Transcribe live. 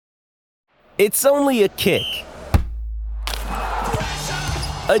It's only a kick,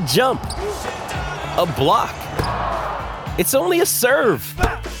 a jump, a block. It's only a serve.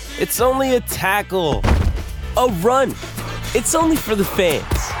 It's only a tackle, a run. It's only for the fans.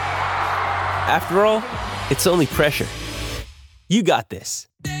 After all, it's only pressure. You got this.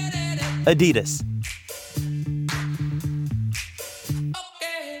 Adidas.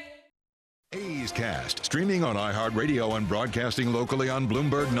 A's Cast, streaming on iHeartRadio and broadcasting locally on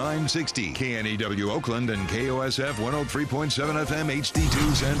Bloomberg 960, KNEW Oakland, and KOSF 103.7 FM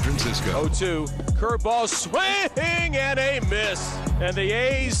HD2 San Francisco. 0-2, curveball swing and a miss. And the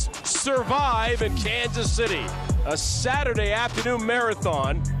A's survive in Kansas City. A Saturday afternoon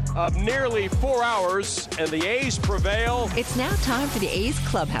marathon of nearly 4 hours, and the A's prevail. It's now time for the A's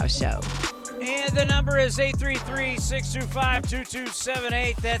Clubhouse Show. And the number is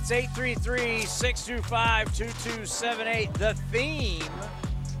 833-625-2278. That's 833-625-2278. The theme,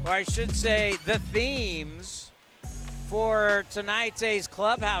 or I should say the themes for tonight's A's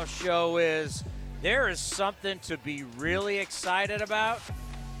Clubhouse Show is there is something to be really excited about.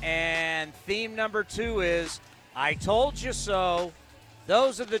 And theme number 2 is I told you so.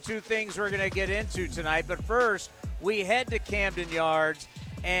 Those are the two things we're going to get into tonight. But first, we head to Camden Yards.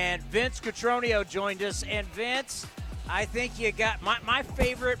 And Vince Cotroneo joined us. And Vince, I think you got my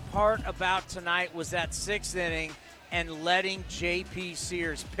favorite part about tonight was that 6th inning and letting J.P.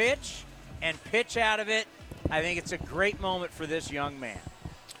 Sears pitch and pitch out of it. I think it's a great moment for this young man.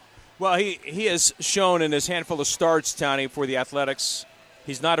 Well, he has shown in his handful of starts, Tony, for the Athletics.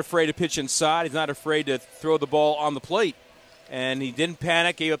 He's not afraid to pitch inside. He's not afraid to throw the ball on the plate. And he didn't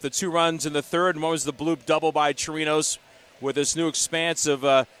panic. Gave up the 2 runs in the 3rd. And one was the bloop double by Chirinos with this new expanse of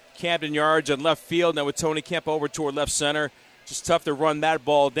Camden Yards and left field. Now with Tony Kemp over toward left center, just tough to run that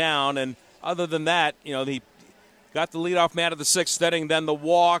ball down. And other than that, he got the leadoff man of the 6th inning, then the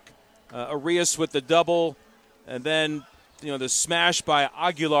walk, Arias with the double, and then the smash by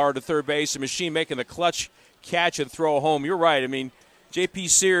Aguilar to third base, and Machine making the clutch catch and throw home. You're right. I mean, J.P.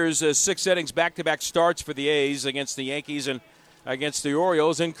 Sears, 6 innings, back-to-back starts for the A's against the Yankees and against the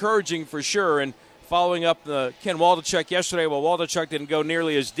Orioles, encouraging for sure. And following up Ken Waldichuk yesterday, well, Waldichuk didn't go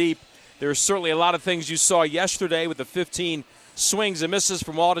nearly as deep. There's certainly a lot of things you saw yesterday with the 15 swings and misses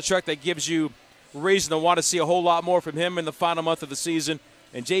from Waldichuk that gives you reason to want to see a whole lot more from him in the final month of the season.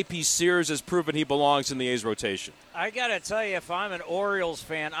 And J.P. Sears has proven he belongs in the A's rotation. I got to tell you, if I'm an Orioles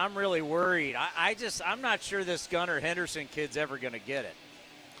fan, I'm really worried. I'm not sure this Gunnar Henderson kid's ever going to get it.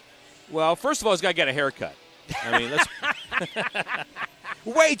 Well, first of all, he's got to get a haircut. I mean, that's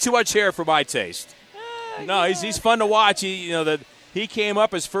way too much hair for my taste. No, he's fun to watch. He came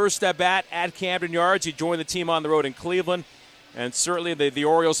up his first at bat at Camden Yards. He joined the team on the road in Cleveland, and certainly the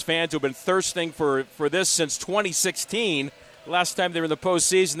Orioles fans who have been thirsting for this since 2016. Last time they were in the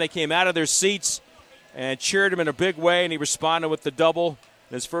postseason, they came out of their seats and cheered him in a big way, and he responded with the double.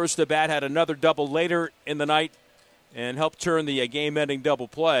 His first at bat had another double later in the night and helped turn the game-ending double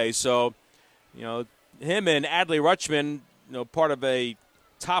play. So, him and Adley Rutschman, part of a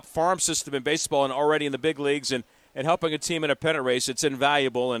top farm system in baseball and already in the big leagues and helping a team in a pennant race, it's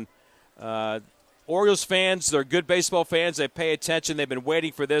invaluable. And Orioles fans, they're good baseball fans. They pay attention. They've been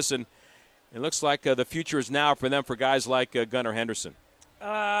waiting for this, and it looks like the future is now for them for guys like Gunnar Henderson.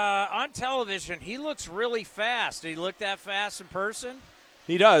 On television, he looks really fast. Did he look that fast in person?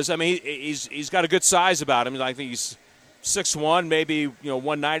 He does. I mean, he's got a good size about him. I think he's 6'1", maybe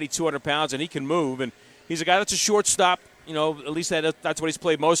 190, 200 pounds, and he can move. And he's a guy that's a shortstop. At least that's what he's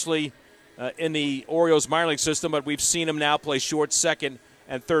played mostly in the Orioles minor league system, but we've seen him now play short, second,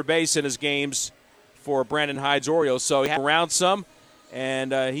 and third base in his games for Brandon Hyde's Orioles. So he's around some,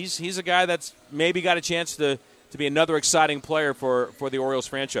 and he's a guy that's maybe got a chance to be another exciting player for the Orioles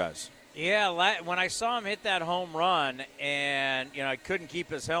franchise. Yeah, when I saw him hit that home run and, I couldn't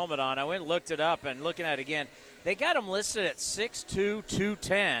keep his helmet on, I went and looked it up, and looking at it again, they got him listed at 6'2",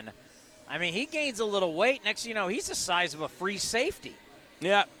 210. I mean, he gains a little weight. Next, he's the size of a free safety.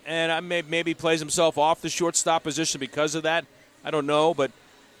 Yeah, and maybe plays himself off the shortstop position because of that. I don't know, but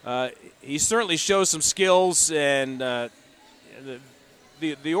he certainly shows some skills. And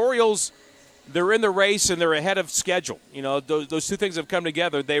the Orioles, they're in the race and they're ahead of schedule. Those two things have come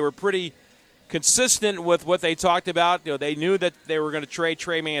together. They were pretty consistent with what they talked about. They knew that they were going to trade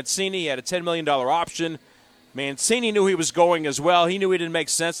Trey Mancini. He had a $10 million option. Mancini knew he was going as well. He knew he didn't make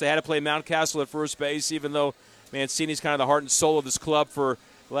sense. They had to play Mountcastle at first base, even though Mancini's kind of the heart and soul of this club for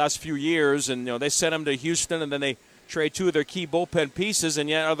the last few years. And, they sent him to Houston, and then they trade 2 of their key bullpen pieces, and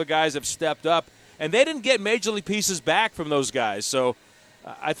yet other guys have stepped up. And they didn't get major league pieces back from those guys. So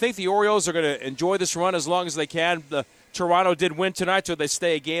I think the Orioles are going to enjoy this run as long as they can. The Toronto did win tonight, so they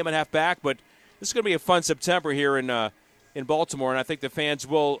stay a game and a half back. But this is going to be a fun September here in Baltimore, and I think the fans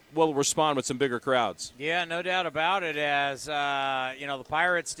will respond with some bigger crowds. Yeah, no doubt about it. As the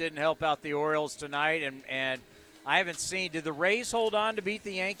Pirates didn't help out the Orioles tonight, and I haven't seen. Did the Rays hold on to beat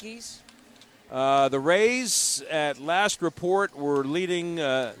the Yankees? The Rays, at last report, were leading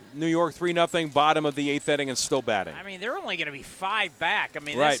New York 3-0, bottom of the 8th inning, and still batting. I mean, they're only going to be 5 back. I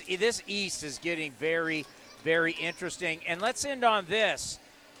mean, right. This East is getting very, very interesting. And let's end on this.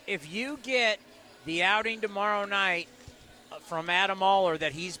 If you get the outing tomorrow night from Adam Oller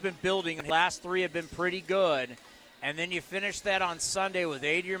that he's been building, the last 3 have been pretty good, and then you finish that on Sunday with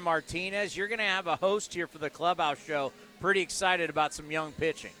Adrian Martinez, you're going to have a host here for the Clubhouse show pretty excited about some young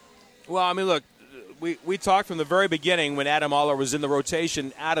pitching. Well, I mean, look, we talked from the very beginning when Adam Oller was in the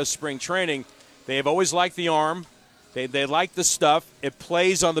rotation out of spring training. They have always liked the arm. They like the stuff. It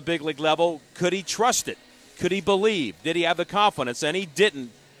plays on the big league level. Could he trust it? Could he believe? Did he have the confidence? And he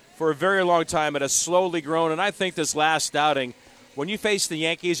didn't for a very long time. It has slowly grown. And I think this last outing, when you face the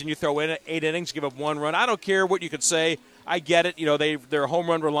Yankees and you throw in 8 innings, give up 1 run, I don't care what you could say. I get it. You know, they're home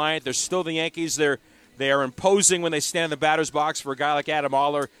run reliant. They're still the Yankees. They are imposing when they stand in the batter's box for a guy like Adam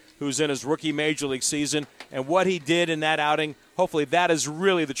Oller, who's in his rookie major league season. And what he did in that outing, hopefully that is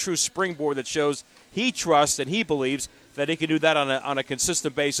really the true springboard that shows he trusts and he believes that he can do that on a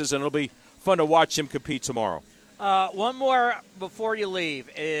consistent basis, and it'll be fun to watch him compete tomorrow. One more before you leave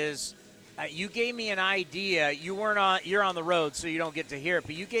is you gave me an idea. You're on the road, so you don't get to hear it,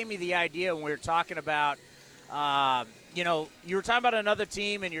 but you gave me the idea when we were talking about you were talking about another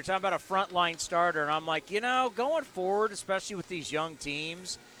team and you're talking about a frontline starter, and I'm like, going forward, especially with these young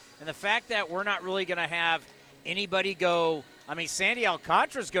teams, and the fact that we're not really going to have anybody go – I mean, Sandy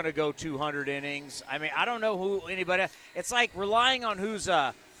Alcantara's going to go 200 innings. I mean, I don't know who anybody – it's like relying on who's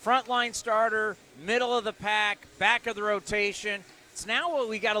a frontline starter, middle of the pack, back of the rotation. It's now what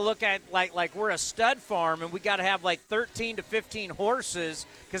we got to look at like we're a stud farm and we got to have like 13 to 15 horses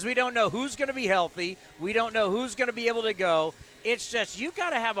because we don't know who's going to be healthy. We don't know who's going to be able to go. It's just you got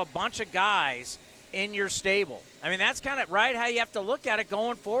to have a bunch of guys in your stable. I mean, that's kind of right how you have to look at it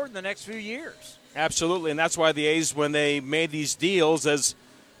going forward in the next few years. Absolutely, and that's why the A's, when they made these deals, as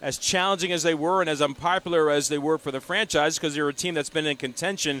challenging as they were and as unpopular as they were for the franchise, because they're a team that's been in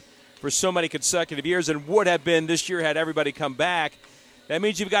contention for so many consecutive years and would have been this year had everybody come back, that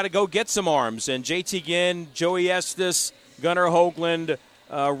means you've got to go get some arms. And JT Ginn, Joey Estes, Gunnar Hoagland,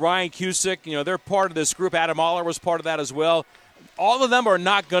 Ryan Cusick, they're part of this group. Adam Oller was part of that as well. All of them are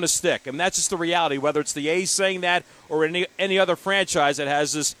not going to stick, and that's just the reality, whether it's the A's saying that or any other franchise that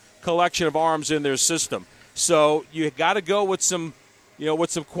has this collection of arms in their system. So you got to go with some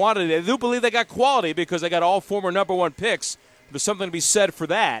quantity. They do believe they got quality because they got all former number 1 picks. There's something to be said for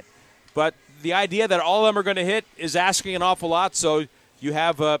that. But the idea that all of them are going to hit is asking an awful lot. So you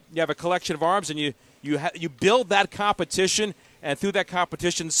have a collection of arms, and you build that competition, and through that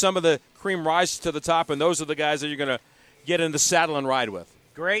competition, some of the cream rises to the top, and those are the guys that you're going to get in the saddle and ride with.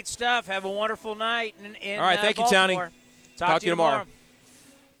 Great stuff. Have a wonderful night. All right, thank you, Tony. Talk to you tomorrow.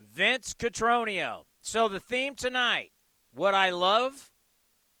 Vince Cotroneo. So the theme tonight, what I love,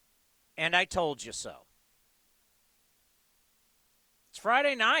 and I told you so. It's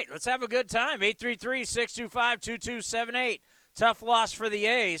Friday night. Let's have a good time. 833-625-2278. Tough loss for the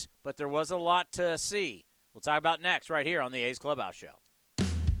A's, but there was a lot to see. We'll talk about next right here on the A's Clubhouse Show.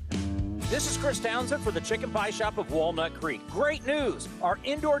 This is Chris Townsend for the Chicken Pie Shop of Walnut Creek. Great news! Our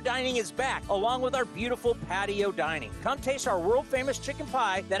indoor dining is back, along with our beautiful patio dining. Come taste our world-famous chicken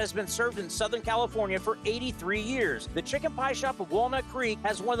pie that has been served in Southern California for 83 years. The Chicken Pie Shop of Walnut Creek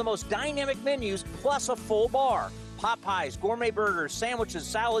has one of the most dynamic menus, plus a full bar. Pot pies, gourmet burgers, sandwiches,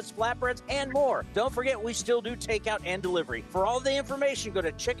 salads, flatbreads, and more. Don't forget, we still do takeout and delivery. For all the information, go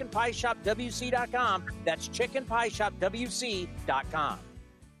to chickenpieshopwc.com. That's chickenpieshopwc.com.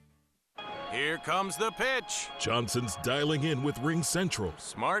 Here comes the pitch. Johnson's dialing in with Ring Central.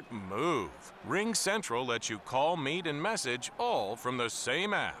 Smart move. Ring Central lets you call, meet, and message all from the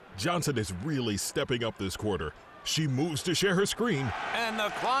same app. Johnson is really stepping up this quarter. She moves to share her screen. And the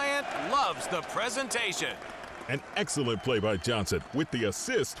client loves the presentation. An excellent play by Johnson with the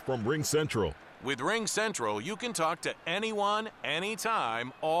assist from Ring Central. With Ring Central, you can talk to anyone,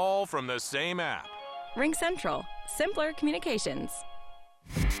 anytime, all from the same app. Ring Central. Simpler communications.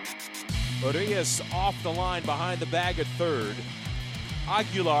 Rodriguez off the line behind the bag at third.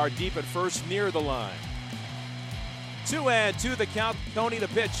 Aguilar deep at first near the line. 2-2 the count. Tony the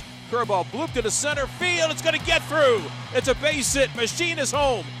pitch. Curveball blooped into center field. It's going to get through. It's a base hit. Machine is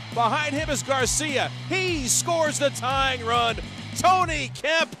home. Behind him is Garcia. He scores the tying run. Tony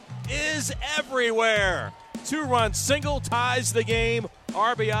Kemp is everywhere. 2-run single ties the game.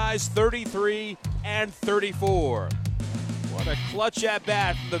 RBIs 33 and 34. What a clutch at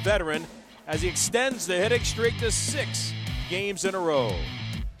bat from the veteran as he extends the hitting streak to 6 games in a row.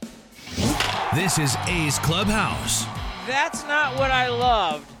 This is A's Clubhouse. That's not what I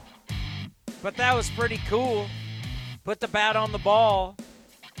loved, but that was pretty cool. Put the bat on the ball.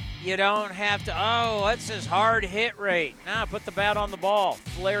 You don't have to, what's his hard hit rate? Nah, put the bat on the ball.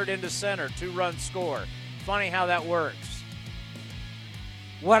 Flared into center, 2-run score. Funny how that works.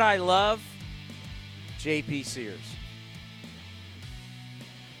 What I love, J.P. Sears.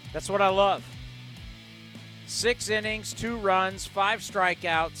 That's what I love. 6 innings, 2 runs, 5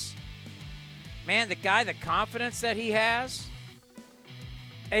 strikeouts. Man, the guy, the confidence that he has.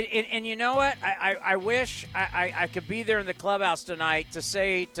 And you know what? I wish I could be there in the clubhouse tonight to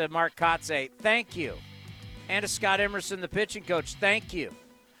say to Mark Kotze, thank you. And to Scott Emerson, the pitching coach, thank you.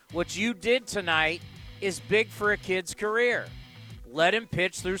 What you did tonight is big for a kid's career. Let him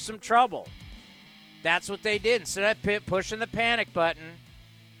pitch through some trouble. That's what they did. Instead of pushing the panic button,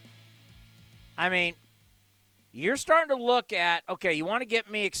 I mean, you're starting to look at, okay, you want to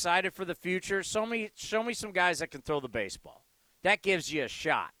get me excited for the future? Show me some guys that can throw the baseball. That gives you a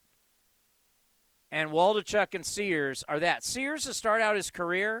shot. And Waldichuk and Sears are that. Sears to start out his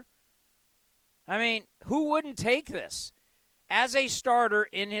career, I mean, who wouldn't take this? As a starter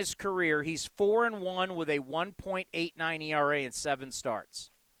in his career, he's 4-1 with a 1.89 ERA in 7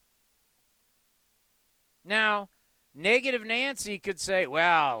 starts. Now, Negative Nancy could say,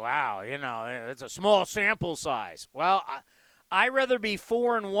 wow, it's a small sample size. Well, I'd rather be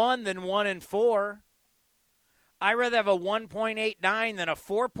 4-1 than 1-4. I'd rather have a 1.89 than a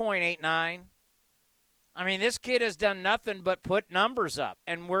 4.89. I mean, this kid has done nothing but put numbers up,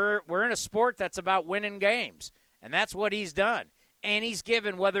 and we're in a sport that's about winning games, and that's what he's done. And he's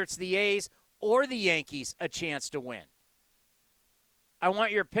given, whether it's the A's or the Yankees, a chance to win. I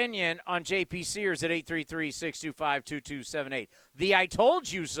want your opinion on J.P. Sears at 833-625-2278. The I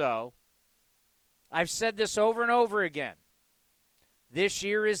told you so. I've said this over and over again. This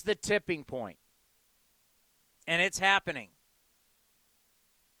year is the tipping point. And it's happening.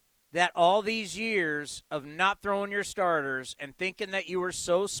 That all these years of not throwing your starters and thinking that you were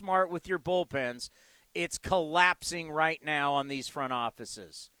so smart with your bullpens, it's collapsing right now on these front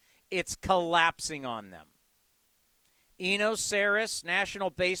offices. It's collapsing on them. Eno Saris,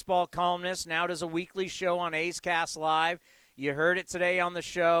 national baseball columnist, now does a weekly show on A's Cast Live. You heard it today on the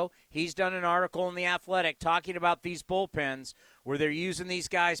show. He's done an article in The Athletic talking about these bullpens where they're using these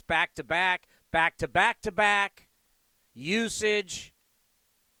guys back-to-back, back-to-back-to-back, usage.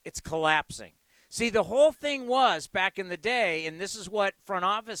 It's collapsing. See, the whole thing was back in the day, and this is what front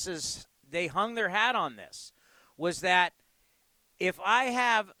offices, they hung their hat on this, was that if I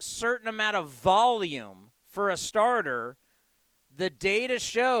have certain amount of volume for a starter, the data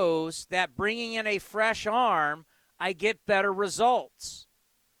shows that bringing in a fresh arm, I get better results.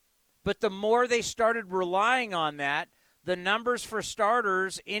 But the more they started relying on that, the numbers for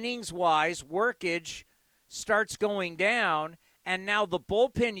starters, innings-wise, workage, starts going down, and now the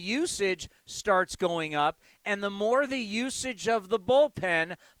bullpen usage starts going up, and the more the usage of the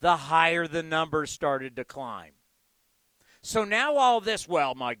bullpen, the higher the numbers started to climb. So now all this,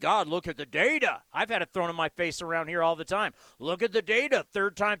 well, my God, look at the data. I've had it thrown in my face around here all the time. Look at the data,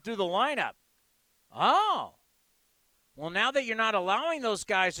 3rd time through the lineup. Oh. Well, now that you're not allowing those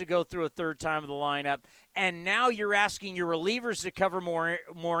guys to go through a 3rd time of the lineup, and now you're asking your relievers to cover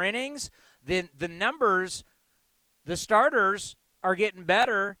more innings, then the numbers, the starters are getting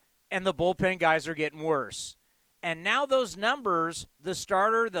better, and the bullpen guys are getting worse. And now those numbers, the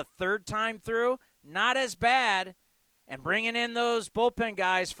starter, the 3rd time through, not as bad, and bringing in those bullpen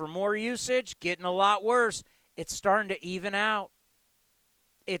guys for more usage, getting a lot worse. It's starting to even out.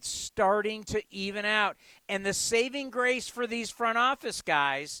 It's starting to even out. And the saving grace for these front office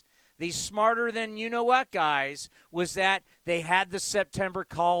guys, these smarter-than-you-know-what guys, was that they had the September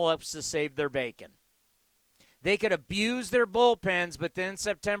call-ups to save their bacon. They could abuse their bullpens, but then in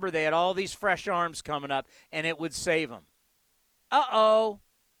September they had all these fresh arms coming up, and it would save them. Uh-oh,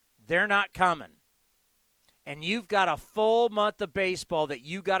 they're not coming. And you've got a full month of baseball that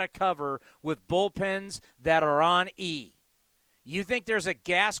you got to cover with bullpens that are on E. You think there's a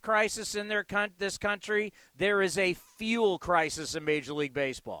gas crisis in this country? There is a fuel crisis in Major League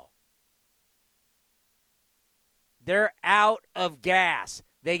Baseball. They're out of gas.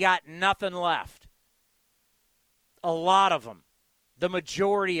 They got nothing left. A lot of them, the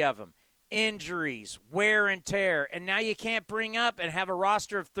majority of them, injuries, wear and tear, and now you can't bring up and have a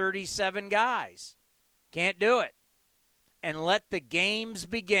roster of 37 guys. Can't do it. And let the games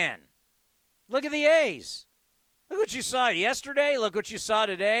begin. Look at the A's. Look what you saw yesterday. Look what you saw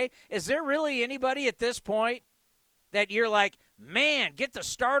today. Is there really anybody at this point that you're like, man, get the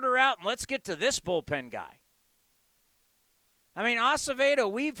starter out and let's get to this bullpen guy? I mean,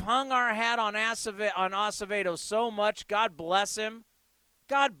 Acevedo, we've hung our hat on Acevedo so much. God bless him.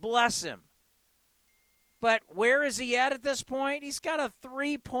 God bless him. But where is he at this point? He's got a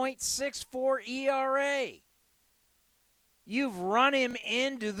 3.64 ERA. You've run him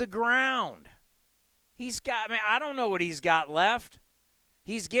into the ground. I don't know what he's got left.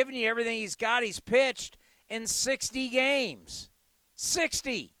 He's given you everything he's got. He's pitched in 60 games.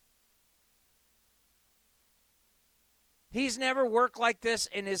 60. He's never worked like this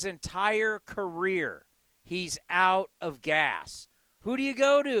in his entire career. He's out of gas. Who do you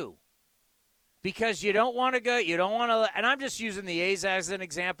go to? Because you don't want to go, and I'm just using the A's as an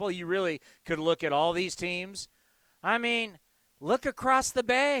example. You really could look at all these teams. I mean, look across the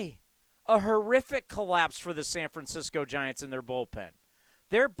bay. A horrific collapse for the San Francisco Giants in their bullpen.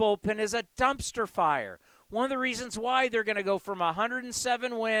 Their bullpen is a dumpster fire. One of the reasons why they're going to go from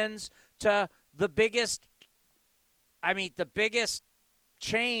 107 wins to the biggest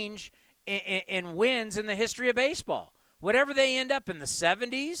change in wins in the history of baseball. Whatever they end up in the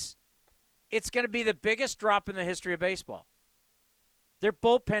 70s, it's going to be the biggest drop in the history of baseball. Their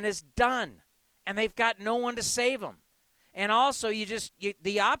bullpen is done, and they've got no one to save them. And also, you just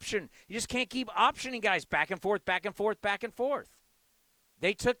can't keep optioning guys back and forth, back and forth, back and forth.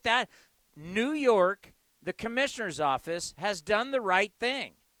 They took that. New York, the commissioner's office, has done the right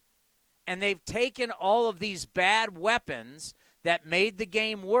thing. And they've taken all of these bad weapons that made the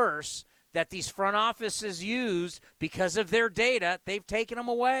game worse that these front offices used because of their data. They've taken them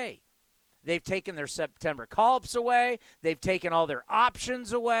away. They've taken their September call-ups away. They've taken all their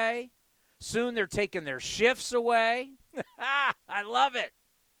options away. Soon they're taking their shifts away. I love it.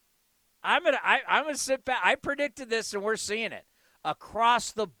 I'm gonna sit back. I predicted this, and we're seeing it.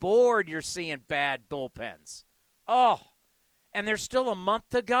 Across the board, you're seeing bad bullpens. Oh, and there's still a month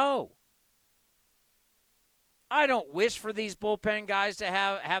to go. I don't wish for these bullpen guys to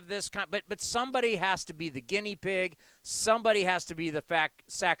have this kind, but somebody has to be the guinea pig. Somebody has to be the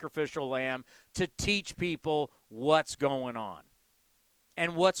sacrificial lamb to teach people what's going on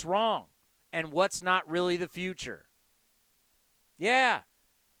and what's wrong and what's not really the future. Yeah,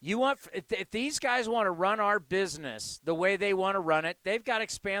 if these guys want to run our business the way they want to run it, they've got to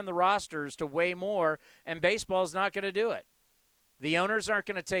expand the rosters to way more, and baseball's not going to do it. The owners aren't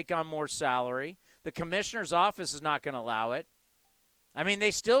going to take on more salary. The commissioner's office is not going to allow it. I mean, they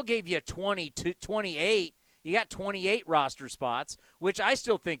still gave you 28. You got 28 roster spots, which I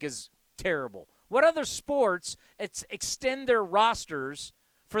still think is terrible. What other sports extend their rosters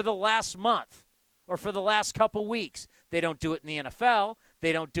for the last month or for the last couple weeks? They don't do it in the NFL.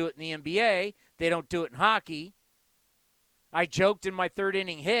 They don't do it in the NBA. They don't do it in hockey. I joked in my third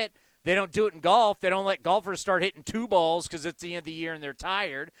inning hit. They don't do it in golf. They don't let golfers start hitting two balls because it's the end of the year and they're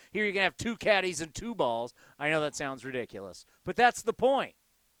tired. Here you're going to have two caddies and two balls. I know that sounds ridiculous, but that's the point.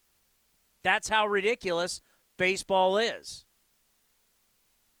 That's how ridiculous baseball is.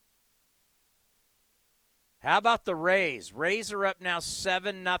 How about the Rays? Rays are up now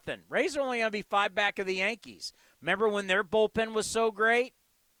 7-0. Rays are only going to be 5 back of the Yankees. Remember when their bullpen was so great?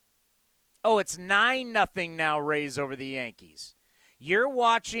 Oh, it's 9-0 now, Rays over the Yankees. You're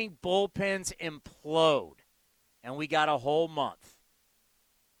watching bullpens implode, and we got a whole month.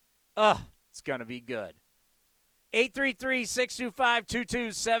 It's going to be good.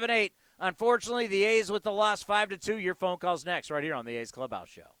 833-625-2278. Unfortunately, the A's with the loss 5-2. Your phone call's next right here on the A's Clubhouse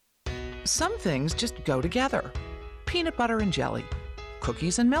Show. Some things just go together. Peanut butter and jelly,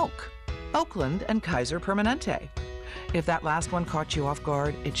 cookies and milk, Oakland and Kaiser Permanente. If that last one caught you off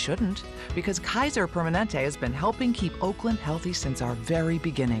guard, it shouldn't, because Kaiser Permanente has been helping keep Oakland healthy since our very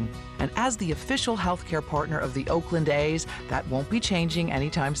beginning. And as the official healthcare partner of the Oakland A's, that won't be changing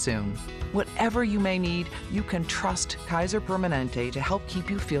anytime soon. Whatever you may need, you can trust Kaiser Permanente to help keep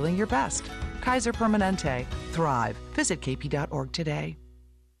you feeling your best. Kaiser Permanente. Thrive. Visit kp.org today.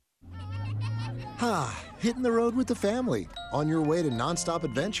 Hitting the road with the family. On your way to nonstop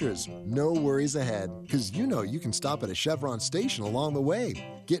adventures. No worries ahead, because you know you can stop at a Chevron station along the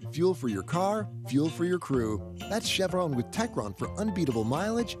way. Get fuel for your car, fuel for your crew. That's Chevron with Techron for unbeatable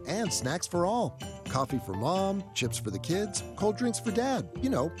mileage and snacks for all. Coffee for mom, chips for the kids, cold drinks for dad. You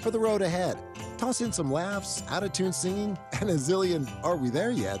know, for the road ahead. Toss in some laughs, out-of-tune singing, and a zillion "Are we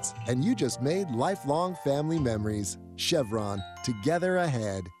there yet?" And you just made lifelong family memories. Chevron, together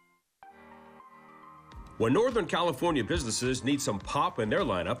ahead. When Northern California businesses need some pop in their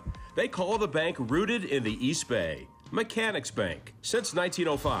lineup, they call the bank rooted in the East Bay. Mechanics Bank. Since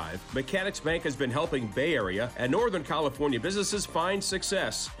 1905, Mechanics Bank has been helping Bay Area and Northern California businesses find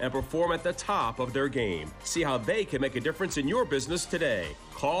success and perform at the top of their game. See how they can make a difference in your business today.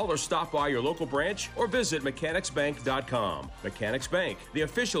 Call or stop by your local branch or visit mechanicsbank.com. Mechanics Bank, the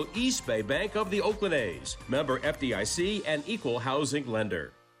official East Bay bank of the Oakland A's. Member FDIC and equal housing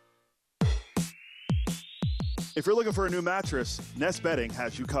lender. If you're looking for a new mattress, Nest Bedding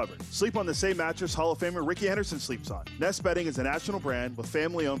has you covered. Sleep on the same mattress Hall of Famer Ricky Henderson sleeps on. Nest Bedding is a national brand with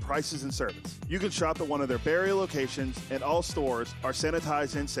family-owned prices and service. You can shop at one of their Bay Area locations, and all stores are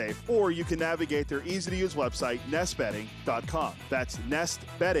sanitized and safe, or you can navigate their easy-to-use website, nestbedding.com. That's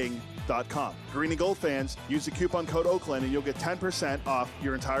nestbedding.com. Green and gold fans, use the coupon code Oakland and you'll get 10% off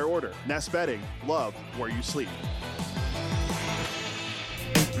your entire order. Nest Bedding, love where you sleep.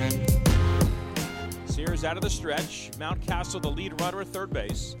 Sears out of the stretch. Mountcastle, the lead runner at third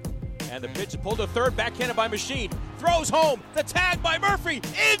base. And the pitch is pulled to third, backhanded by Machine. Throws home. The tag by Murphy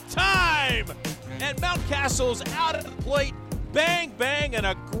in time. And Mountcastle's out at the plate. Bang, bang, and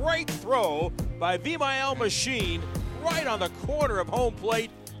a great throw by Vimael Machine right on the corner of home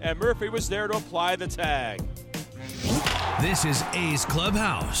plate. And Murphy was there to apply the tag. This is A's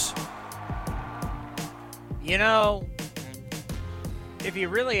Clubhouse. You know, if you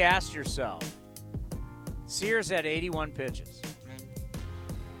really asked yourself, Sears had 81 pitches.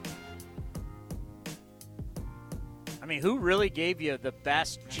 I mean, who really gave you the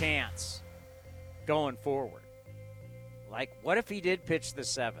best chance going forward? Like, what if he did pitch the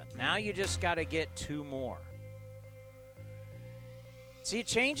 7th? Now you just got to get 2 more. See, it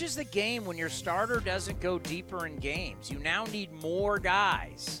changes the game when your starter doesn't go deeper in games. You now need more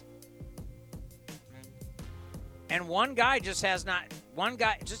guys. And one guy just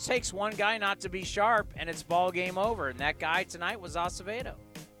takes one guy not to be sharp, and it's ball game over. And that guy tonight was Acevedo.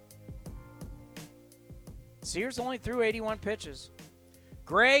 Sears only threw 81 pitches.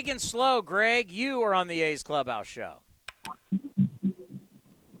 Greg and Slow. Greg, you are on the A's Clubhouse show.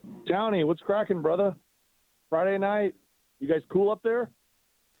 Townie, what's cracking, brother? Friday night. You guys cool up there?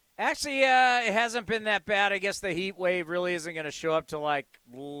 Actually, it hasn't been that bad. I guess the heat wave really isn't going to show up till like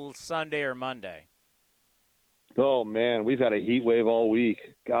Sunday or Monday. Oh, man, we've had a heat wave all week.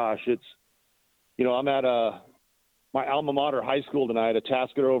 Gosh, I'm at my alma mater high school tonight,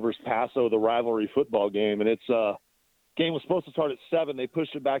 Atascadero versus Paso, the rivalry football game, and game was supposed to start at 7. They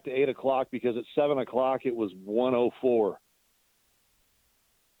pushed it back to 8 o'clock because at 7 o'clock it was 104.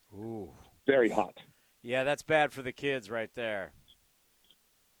 Ooh. Very hot. Yeah, that's bad for the kids right there.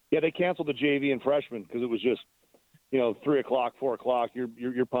 Yeah, they canceled the JV and freshmen because it was just, 3 o'clock, 4 o'clock.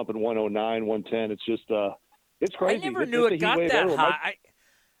 You're pumping 109, 110. It's just it's crazy. I never knew it got that hot.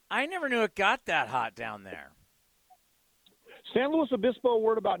 I never knew it got that hot down there. San Luis Obispo,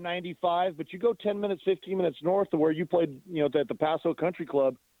 we're at about 95, but you go 10 minutes, 15 minutes north to where you played, at the Paso Country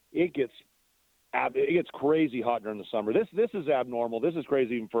Club, it gets crazy hot during the summer. This is abnormal. This is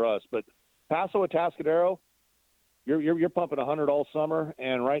crazy even for us. But Paso, Atascadero, you're pumping 100 all summer,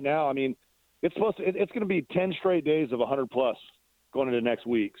 and right now, I mean, it's going to be 10 straight days of 100 plus going into next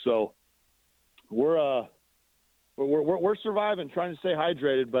week. So we're surviving, trying to stay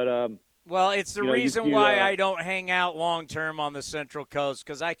hydrated, but well, it's the reason why I don't hang out long term on the Central Coast,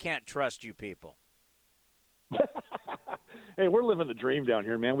 because I can't trust you people. Hey, we're living the dream down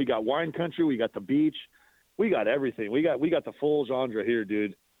here, man. We got wine country, we got the beach, we got everything. We got the full genre here,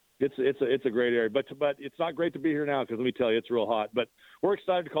 dude. It's a great area, but it's not great to be here now because let me tell you, it's real hot. But we're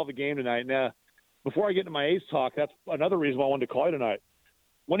excited to call the game tonight. Now, before I get into my A's talk, that's another reason why I wanted to call you tonight.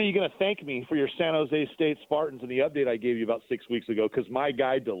 When are you going to thank me for your San Jose State Spartans and the update I gave you about 6 weeks ago? Because my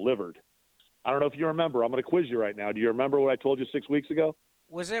guy delivered. I don't know if you remember. I'm going to quiz you right now. Do you remember what I told you 6 weeks ago?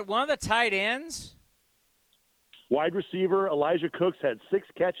 Was it one of the tight ends? Wide receiver Elijah Cooks had 6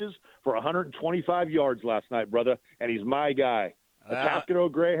 catches for 125 yards last night, brother, and he's my guy. Atascadero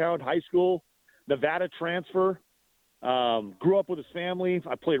Greyhound, high school, Nevada transfer, grew up with his family.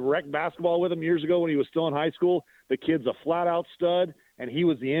 I played rec basketball with him years ago when he was still in high school. The kid's a flat-out stud, and he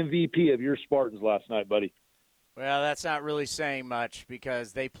was the MVP of your Spartans last night, buddy. Well, that's not really saying much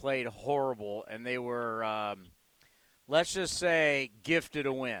because they played horrible, and they were, let's just say, gifted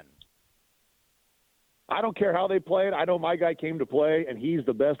a win. I don't care how they played. I know my guy came to play, and he's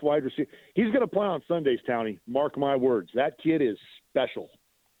the best wide receiver. He's going to play on Sundays, Townie. Mark my words. That kid is special.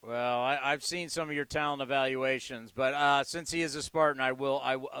 Well, I've seen some of your talent evaluations, but since he is a Spartan,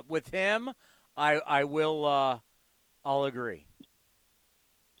 with him, I'll agree.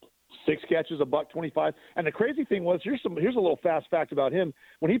 6 catches, $125. And the crazy thing was, here's a little fast fact about him.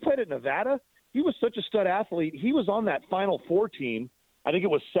 When he played at Nevada, he was such a stud athlete. He was on that Final Four team. I think it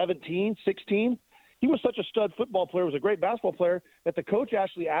was 17, 16. he was such a stud football player, was a great basketball player, that the coach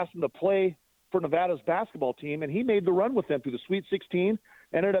actually asked him to play for Nevada's basketball team, and he made the run with them through the Sweet 16,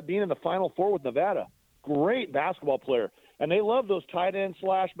 ended up being in the Final Four with Nevada. Great basketball player. And they love those tight end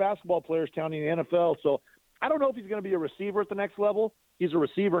 / basketball players down in the NFL. So I don't know if he's going to be a receiver at the next level. He's a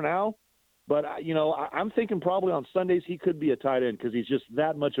receiver now. But, I'm thinking probably on Sundays he could be a tight end because he's just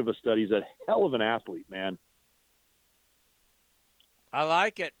that much of a stud. He's a hell of an athlete, man. I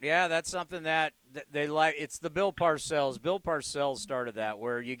like it. Yeah, that's something that they like. It's the Bill Parcells. Bill Parcells started that,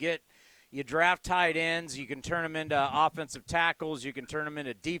 where you draft tight ends, you can turn them into offensive tackles, you can turn them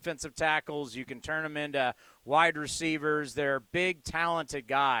into defensive tackles, you can turn them into wide receivers. They're big, talented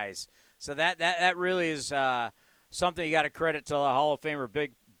guys. So that really is something you got to credit to the Hall of Famer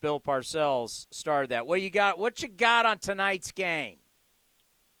Big Bill Parcells started that. What you got on tonight's game?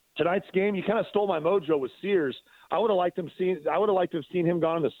 Tonight's game, you kind of stole my mojo with Sears. I would have liked to have seen him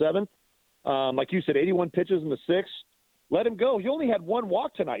gone in the 7th. Like you said, 81 pitches in the 6th. Let him go. He only had one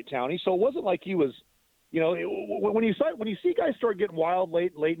walk tonight, Townie, so it wasn't like he was, when you see guys start getting wild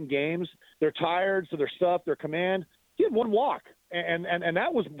late in games, they're tired, so they're stuffed, their command. He had one walk, and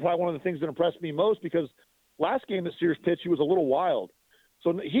that was probably one of the things that impressed me most because last game that Sears pitched, he was a little wild.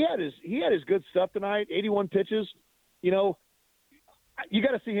 So he had his good stuff tonight. 81 pitches. You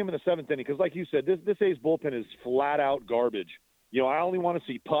got to see him in the 7th inning because, like you said, this A's bullpen is flat out garbage. I only want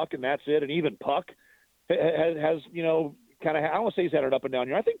to see Puck, and that's it. And even Puck has kind of, I don't want to say he's had it up and down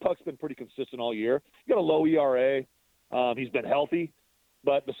here. I think Puck's been pretty consistent all year. He's got a low ERA. He's been healthy.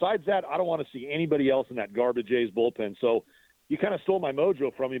 But besides that, I don't want to see anybody else in that garbage A's bullpen. So you kind of stole my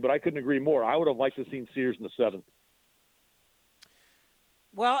mojo from me, but I couldn't agree more. I would have liked to have seen Sears in the 7th.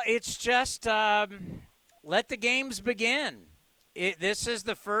 Well, it's just let the games begin. This is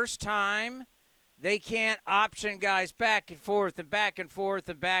the first time they can't option guys back and forth and back and forth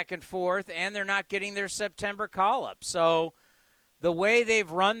and back and forth, and they're not getting their September call-up. So the way they've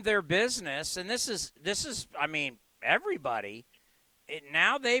run their business, and this is I mean, everybody,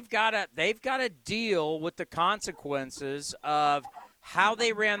 now they've got to deal with the consequences of how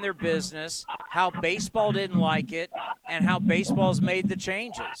they ran their business, how baseball didn't like it, and how baseball's made the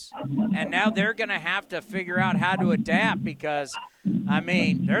changes. And now they're going to have to figure out how to adapt because, I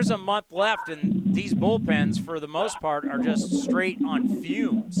mean, there's a month left, and these bullpens, for the most part, are just straight on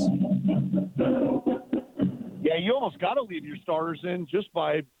fumes. Yeah, you almost got to leave your starters in just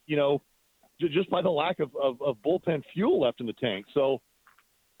by the lack of bullpen fuel left in the tank. So,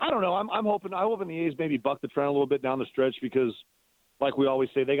 I don't know. I'm hoping the A's maybe buck the trend a little bit down the stretch because, like we always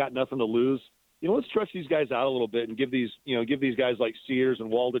say, they got nothing to lose. Let's stretch these guys out a little bit and give these guys like Sears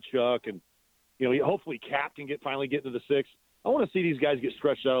and Waldachuk and, hopefully Cap can finally get into the 6th. I want to see these guys get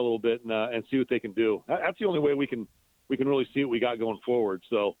stretched out a little bit and see what they can do. That's the only way we can really see what we got going forward.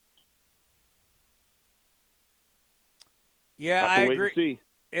 So, yeah, I agree.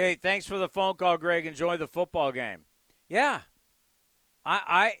 Hey, thanks for the phone call, Greg. Enjoy the football game. Yeah,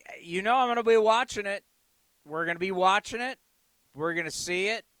 I'm going to be watching it. We're going to be watching it. We're going to see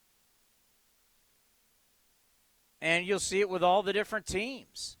it. And you'll see it with all the different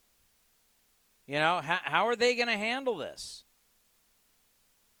teams. How are they going to handle this?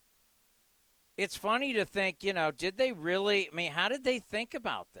 It's funny to think, did they really – I mean, how did they think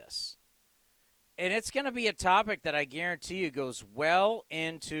about this? And it's going to be a topic that I guarantee you goes well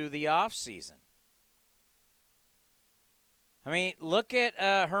into the offseason. I mean, look at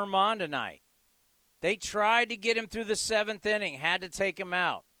Herman tonight. They tried to get him through the 7th inning, had to take him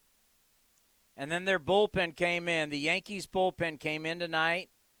out. And then their bullpen came in. The Yankees bullpen came in tonight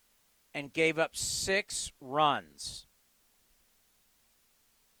and gave up 6 runs.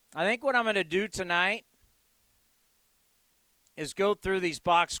 I think what I'm going to do tonight is go through these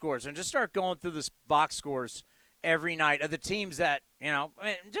box scores and just start going through this box scores every night of the teams that,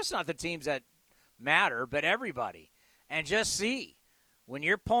 just not the teams that matter, but everybody. And just see. When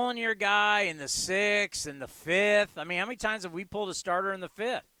you're pulling your guy in the 6th and the 5th, I mean, how many times have we pulled a starter in the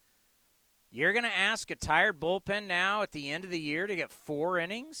 5th? You're going to ask a tired bullpen now at the end of the year to get 4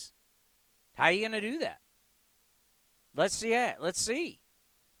 innings? How are you going to do that? Let's see it. Let's see.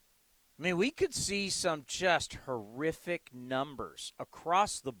 I mean, we could see some just horrific numbers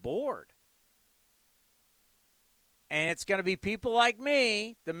across the board. And it's going to be people like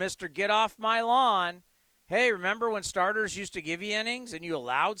me, the Mr. Get Off My Lawn. Hey, remember when starters used to give you innings and you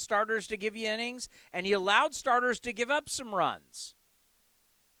allowed starters to give you innings and you allowed starters to give up some runs?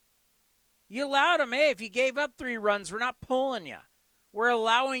 You allowed them. Hey, if you gave up 3 runs, we're not pulling you. We're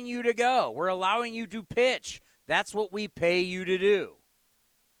allowing you to go. We're allowing you to pitch. That's what we pay you to do.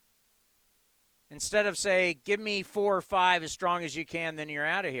 Instead of say, give me 4 or 5 as strong as you can, then you're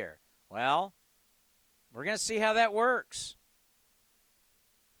out of here. Well, We're going to see how that works.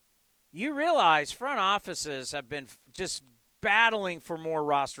 You realize front offices have been just battling for more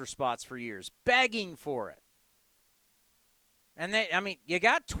roster spots for years, begging for it. And you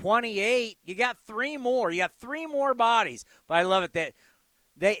got 28, you got 3 more. You got 3 more bodies. But I love it that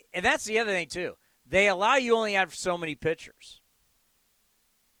and that's the other thing too. They allow you only have so many pitchers.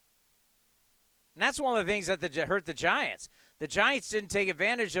 And that's one of the things that hurt the Giants. The Giants didn't take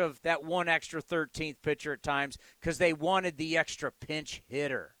advantage of that one extra 13th pitcher at times because they wanted the extra pinch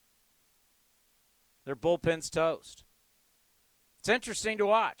hitter. Their bullpen's toast. It's interesting to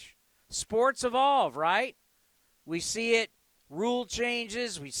watch. Sports evolve, right? We see it, rule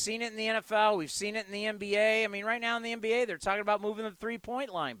changes. We've seen it in the NFL. We've seen it in the NBA. I mean, right now in the NBA, they're talking about moving the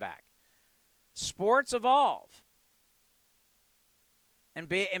three-point line back. Sports evolve. And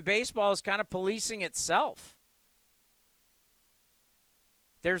baseball is kind of policing itself.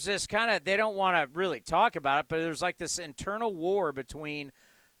 There's this kind of, they don't want to really talk about it, but there's like this internal war between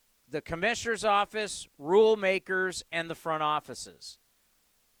the commissioner's office, rule makers, and the front offices.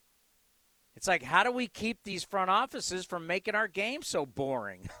 It's like, how do we keep these front offices from making our game so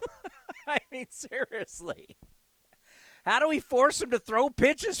boring? I mean, seriously. How do we force them to throw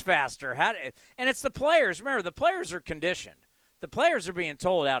pitches faster? And it's the players. Remember, the players are conditioned. The players are being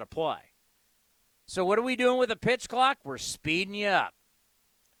told how to play. So what are we doing with the pitch clock? We're speeding you up.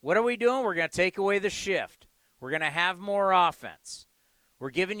 What are we doing? We're going to take away the shift. We're going to have more offense. We're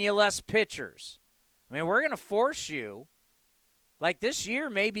giving you less pitchers. I mean, we're going to force you. Like this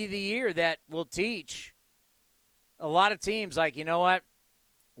year may be the year that will teach a lot of teams, like, you know what?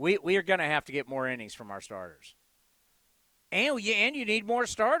 We are going to have to get more innings from our starters. And you need more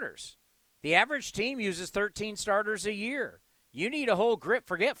starters. The average team uses 13 starters a year. You need a whole grip.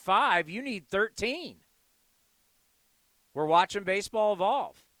 Forget 5. You need 13. We're watching baseball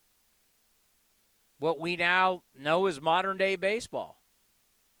evolve. What we now know is modern-day baseball.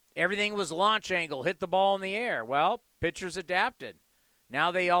 Everything was launch angle, hit the ball in the air. Well, pitchers adapted. Now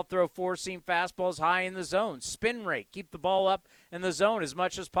they all throw four-seam fastballs high in the zone. Spin rate, keep the ball up in the zone as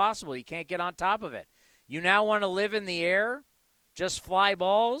much as possible. You can't get on top of it. You now want to live in the air, just fly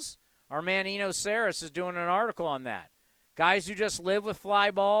balls? Our man Eno Saris is doing an article on that. Guys who just live with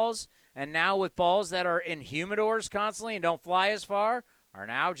fly balls and now with balls that are in humidors constantly and don't fly as far are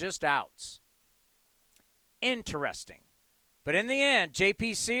now just outs. Interesting. But in the end,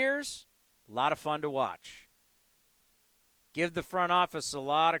 J.P. Sears, a lot of fun to watch. Give the front office a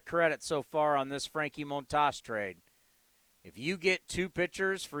lot of credit so far on this Frankie Montas trade. If you get 2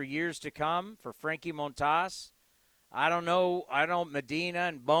 pitchers for years to come for Frankie Montas, I don't know Medina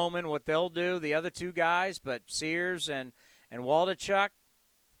and Bowman what they'll do, the other 2 guys, but Sears and Waldachuk,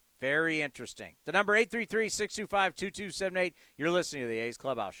 very interesting. The number 833-625-2278. You're listening to the A's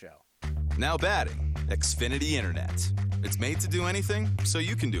Clubhouse Show. Now batting, Xfinity Internet. It's made to do anything, so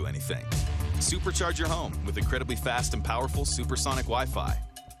you can do anything. Supercharge your home with incredibly fast and powerful supersonic Wi-Fi.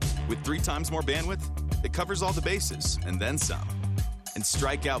 With 3 times more bandwidth, it covers all the bases and then some. And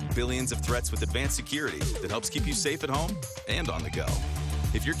strike out billions of threats with advanced security that helps keep you safe at home and on the go.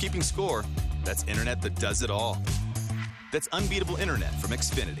 If you're keeping score, that's internet that does it all. That's unbeatable internet from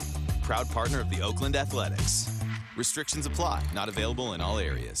Xfinity, proud partner of the Oakland Athletics. Restrictions apply, not available in all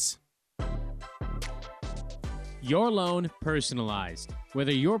areas. Your loan personalized.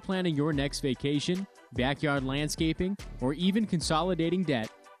 Whether you're planning your next vacation, backyard landscaping, or even consolidating debt,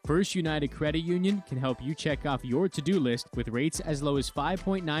 First United Credit Union can help you check off your to-do list with rates as low as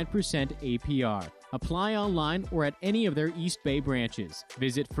 5.9% APR. Apply online or at any of their East Bay branches.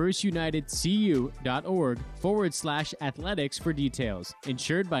 Visit firstunitedcu.org/athletics for details.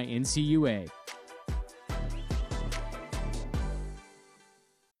 Insured by NCUA.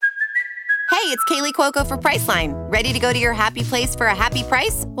 Hey, it's Kaylee Cuoco for Priceline. Ready to go to your happy place for a happy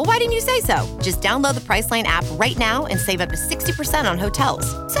price? Well, why didn't you say so? Just download the Priceline app right now and save up to 60% on hotels.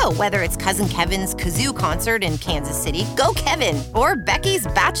 So whether it's Cousin Kevin's Kazoo Concert in Kansas City, go Kevin, or Becky's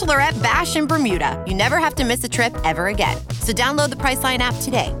Bachelorette Bash in Bermuda, you never have to miss a trip ever again. So download the Priceline app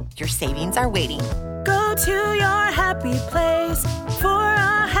today. Your savings are waiting. Go to your happy place for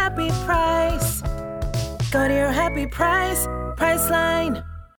a happy price. Go to your happy price, Priceline.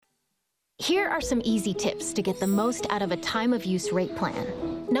 Here are some easy tips to get the most out of a time-of-use rate plan.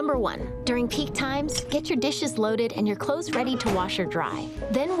 Number 1, during peak times, get your dishes loaded and your clothes ready to wash or dry.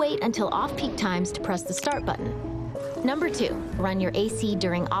 Then wait until off-peak times to press the start button. Number 2, run your AC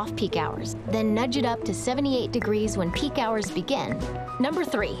during off-peak hours. Then nudge it up to 78 degrees when peak hours begin. Number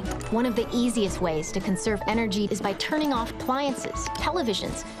 3, one of the easiest ways to conserve energy is by turning off appliances,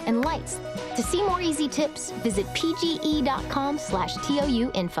 televisions, and lights. To see more easy tips, visit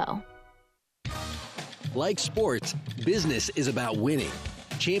pge.com/TOUinfo. Like sports, business is about winning.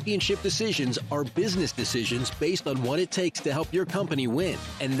 Championship decisions are business decisions based on what it takes to help your company win.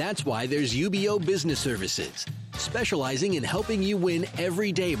 And that's why there's UBO Business Services, specializing in helping you win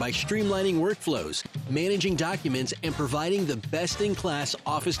every day by streamlining workflows, managing documents, and providing the best-in-class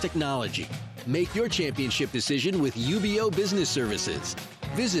office technology. Make your championship decision with UBO Business Services.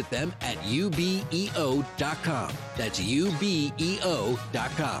 Visit them at ubeo.com. That's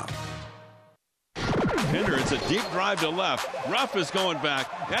ubeo.com. Pinder, it's a deep drive to left. Ruff is going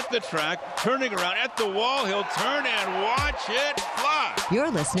back at the track, turning around at the wall. He'll turn and watch it fly.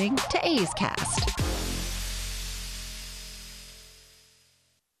 You're listening to A's Cast.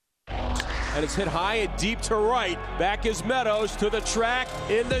 And it's hit high and deep to right. Back is Meadows to the track.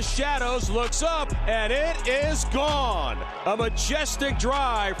 In the shadows, looks up, and it is gone. A majestic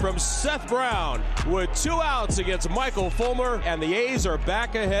drive from Seth Brown with 2 outs against Michael Fulmer, and the A's are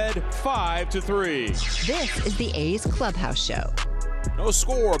back ahead 5-3. This is the A's Clubhouse Show. No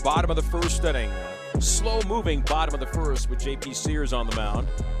score, bottom of the first inning. Slow-moving bottom of the first with J.P. Sears on the mound.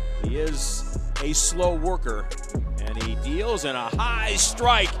 He is a slow worker, and he deals in a high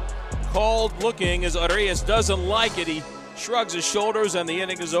strike. Called looking as Arias doesn't like it. He shrugs his shoulders and the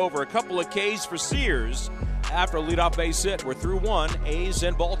inning is over. A couple of Ks for Sears after a leadoff base hit. We're through 1. A's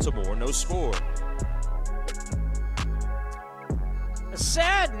in Baltimore. No score. A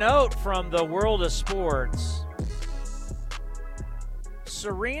sad note from the world of sports.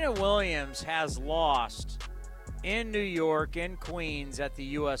 Serena Williams has lost in New York, in Queens at the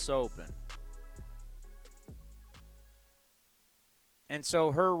U.S. Open. And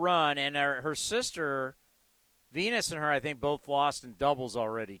so her run, and her sister, Venus and her, I think both lost in doubles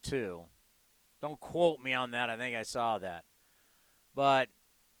already too. Don't quote me on that. I think I saw that. But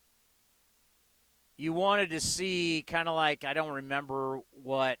you wanted to see kind of like, I don't remember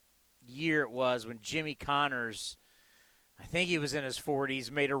what year it was when Jimmy Connors, I think he was in his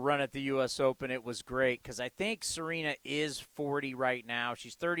 40s, made a run at the U.S. Open. It was great because I think Serena is 40 right now.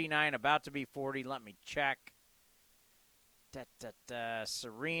 She's 39, about to be 40. Let me check.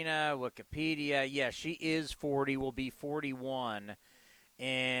 Serena, Wikipedia. Yeah, she is 40, will be 41.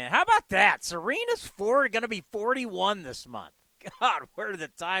 And how about that? Serena's going to be 41 this month. God, where did the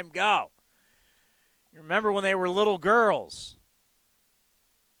time go? You remember when they were little girls?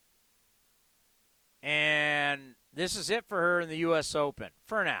 And this is it for her in the U.S. Open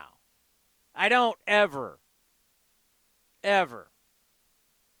for now. I don't ever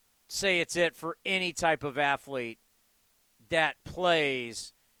say it's it for any type of athlete that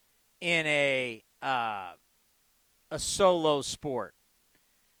plays in a solo sport.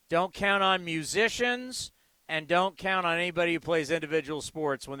 Don't count on musicians and don't count on anybody who plays individual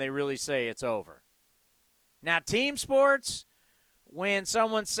sports when they really say it's over. Now, team sports, when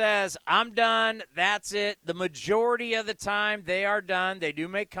someone says, I'm done, that's it, the majority of the time they are done. They do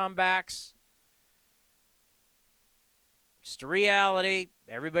make comebacks. Just a reality.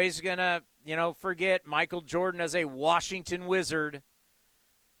 Everybody's going to, forget Michael Jordan as a Washington Wizard.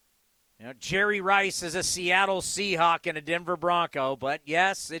 Jerry Rice is a Seattle Seahawk and a Denver Bronco. But,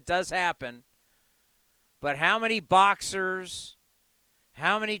 yes, it does happen. But how many boxers,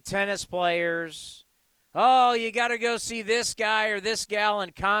 how many tennis players, oh, you got to go see this guy or this gal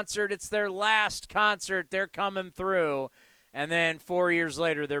in concert. It's their last concert. They're coming through. And then 4 years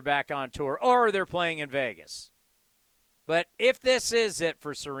later, they're back on tour. Or they're playing in Vegas. But if this is it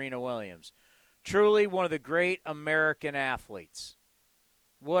for Serena Williams, truly one of the great American athletes.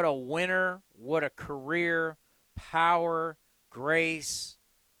 What a winner, what a career, power, grace,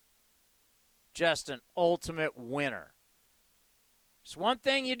 just an ultimate winner. It's one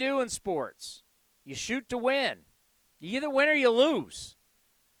thing you do in sports. You shoot to win. You either win or you lose.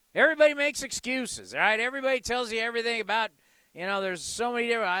 Everybody makes excuses, all right? Everybody tells you everything about, there's so many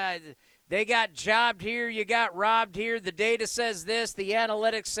different they got jobbed here, you got robbed here, the data says this, the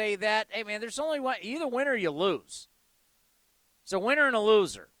analytics say that. Hey, man, there's only one. You either win or you lose. It's a winner and a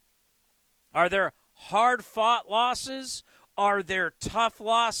loser. Are there hard-fought losses? Are there tough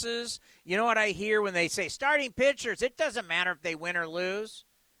losses? You know what I hear when they say starting pitchers, it doesn't matter if they win or lose.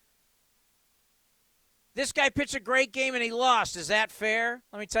 This guy pitched a great game and he lost. Is that fair?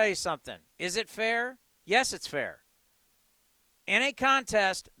 Let me tell you something. Is it fair? Yes, it's fair. In a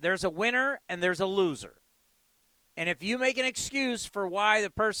contest, there's a winner and there's a loser. And if you make an excuse for why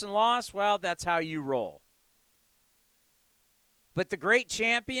the person lost, well, that's how you roll. But the great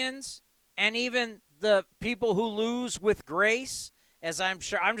champions and even the people who lose with grace, as I'm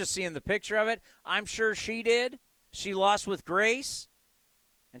sure, I'm just seeing the picture of it, I'm sure she did. She lost with grace.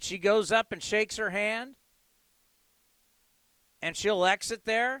 And she goes up and shakes her hand. And she'll exit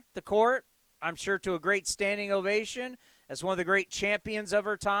there, the court. I'm sure, to a great standing ovation as one of the great champions of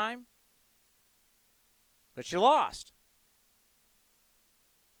her time. But she lost.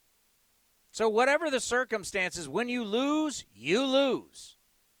 So whatever the circumstances, when you lose, you lose.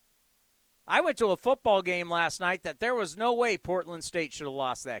 I went to a football game last night that there was no way Portland State should have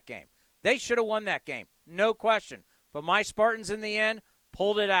lost that game. They should have won that game, no question. But my Spartans in the end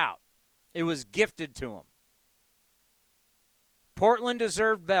pulled it out. It was gifted to them. Portland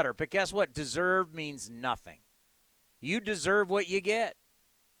deserved better, but guess what? Deserved means nothing. You deserve what you get.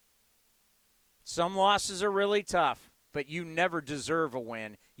 Some losses are really tough, but you never deserve a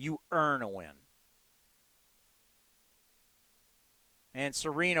win. You earn a win. And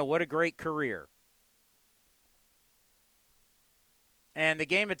Serena, what a great career. And the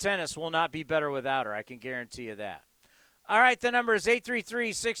game of tennis will not be better without her. I can guarantee you that. All right, the number is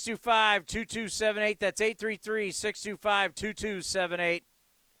 833-625-2278. That's 833-625-2278.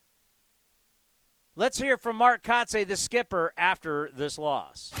 Let's hear from Mark Kotze, the skipper, after this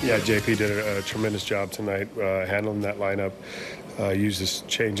loss. Yeah, JP did a tremendous job tonight handling that lineup. Used his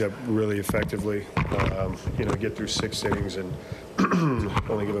changeup really effectively. Get through 6 innings and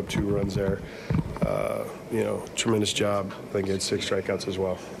only give up 2 runs there. Tremendous job. I think he had 6 strikeouts as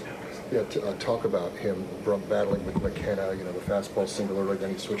well. Yeah, talk about him battling with McKenna, the fastball single early,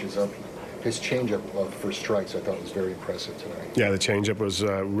 then he switches up. His changeup for strikes, I thought, was very impressive tonight. Yeah, the changeup was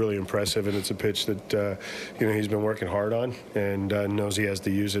really impressive, and it's a pitch that he's been working hard on and knows he has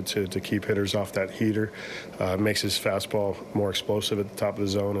to use it to keep hitters off that heater. Makes his fastball more explosive at the top of the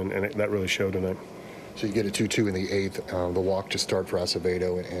zone, and that really showed tonight. So you get a 2-2 in the 8th, the walk to start for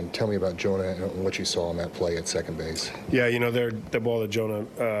Acevedo, and tell me about Jonah and what you saw on that play at second base. Yeah, the ball that Jonah,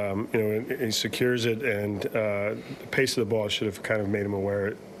 he secures it, and the pace of the ball should have kind of made him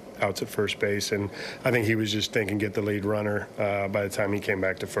aware outs at first base, and I think he was just thinking get the lead runner by the time he came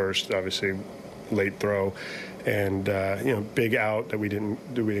back to first. Obviously, late throw, and big out that we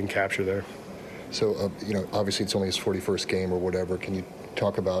didn't capture there. So obviously it's only his 41st game or whatever. Can you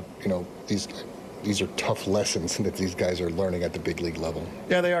talk about these are tough lessons that these guys are learning at the big league level?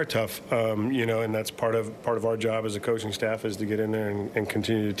 Yeah, they are tough, and that's part of our job as a coaching staff is to get in there and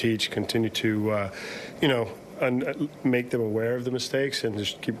continue to teach, continue to make them aware of the mistakes and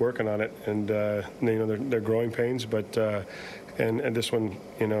just keep working on it. And they're growing pains, but and this one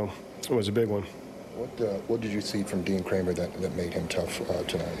was a big one. What did you see from Dean Kramer that made him tough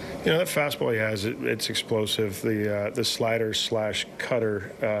tonight? That fastball he has, it's explosive. The slider /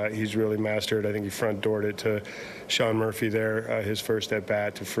 cutter, he's really mastered. I think he front doored it to Sean Murphy there, his first at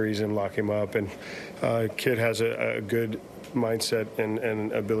bat, to freeze him, lock him up, and kid has a good mindset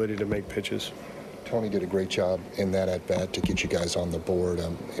and ability to make pitches. Tony did a great job in that at-bat to get you guys on the board.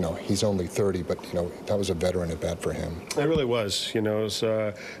 He's only 30, but, that was a veteran at-bat for him. It really was. It was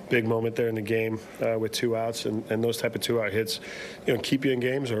a big moment there in the game with 2 outs, and those type of 2-out hits, keep you in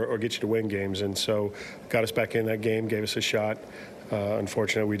games or get you to win games. And so got us back in that game, gave us a shot.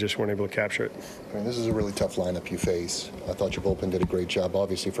 Unfortunately, we just weren't able to capture it. This is a really tough lineup you face. I thought your bullpen did a great job.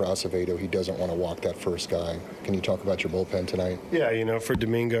 Obviously, for Acevedo, he doesn't want to walk that first guy. Can you talk about your bullpen tonight? Yeah, for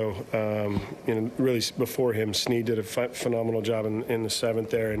Domingo, really before him, Snead did a phenomenal job in the 7th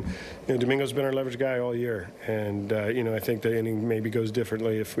there. And, Domingo's been our leverage guy all year. And, I think the inning maybe goes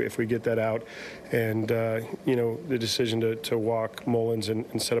differently if we get that out. And, the decision to walk Mullins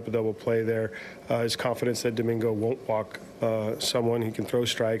and set up a double play there is confidence that Domingo won't walk someone. He can throw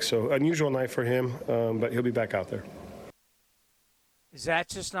strikes. So unusual night for him, but he'll be back out there. Is that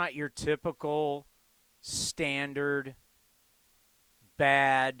just not your typical standard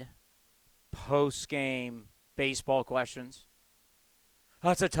bad post-game baseball questions?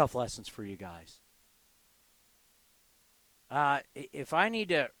 That's a tough lessons for you guys. If I need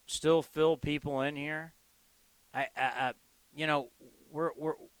to still fill people in here,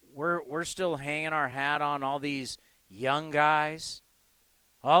 we're still hanging our hat on all these young guys.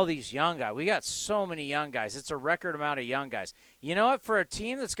 All these young guys. We got so many young guys. It's a record amount of young guys. You know what? For a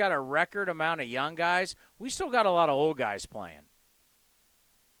team that's got a record amount of young guys, we still got a lot of old guys playing.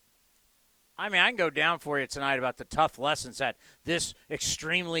 I can go down for you tonight about the tough lessons at this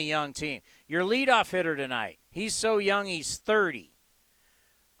extremely young team. Your leadoff hitter tonight, he's so young, he's 30.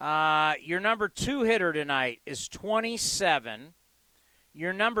 Your number 2 hitter tonight is 27.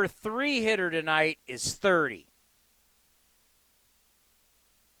 Your number 3 hitter tonight is 30.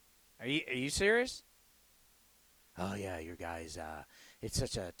 Are you serious? Oh, yeah, your guys, it's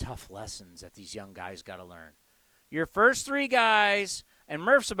such a tough lessons that these young guys got to learn. Your first 3 guys, and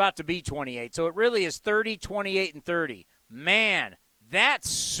Murph's about to be 28, so it really is 30, 28, and 30. Man, that's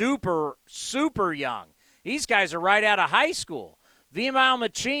super, super young. These guys are right out of high school. V-Mile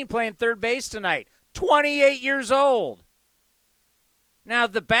Machine playing third base tonight, 28 years old. Now,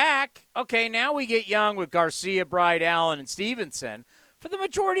 the back, okay, now we get young with Garcia, Bright, Allen, and Stevenson. For the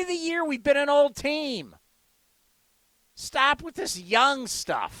majority of the year, we've been an old team. Stop with this young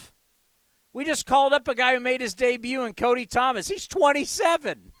stuff. We just called up a guy who made his debut in Cody Thomas. He's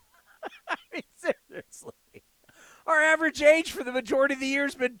 27. I mean, seriously. Our average age for the majority of the year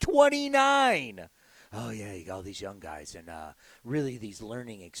has been 29. Oh, yeah, you got all these young guys and really these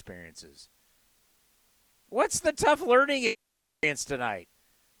learning experiences. What's the tough learning experience tonight?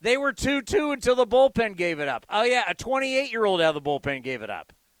 They were 2-2 until the bullpen gave it up. Oh, yeah, a 28-year-old out of the bullpen gave it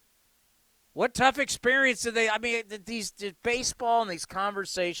up. What tough experience did they – I mean, these baseball and these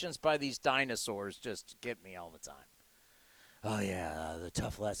conversations by these dinosaurs just get me all the time. Oh, yeah, the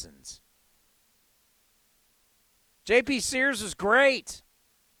tough lessons. J.P. Sears was great.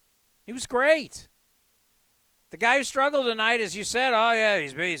 He was great. The guy who struggled tonight, as you said, oh, yeah,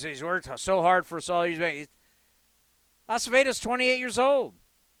 he's worked so hard for us all. Acevedo's 28 years old.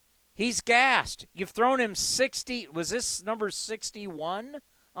 He's gassed. You've thrown him 60. Was this number 61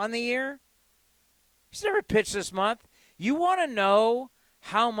 on the year? He's never pitched this month. You want to know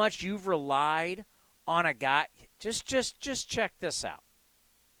how much you've relied on a guy? Just check this out.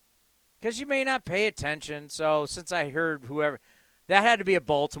 Because you may not pay attention. So since I heard whoever, that had to be a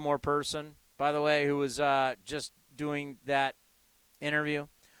Baltimore person, by the way, who was just doing that interview.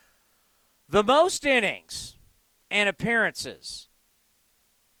 The most innings and appearances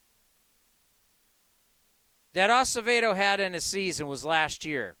that Acevedo had in a season was last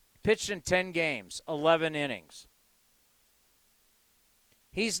year. Pitched in 10 games, 11 innings.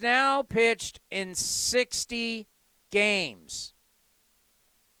 He's now pitched in 60 games.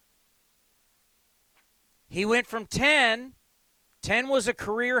 He went from 10 was a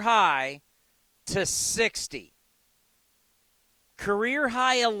career high, to 60. Career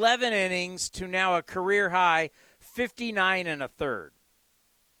high 11 innings to now a career high 59 and a third.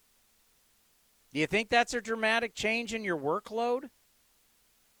 Do you think that's a dramatic change in your workload?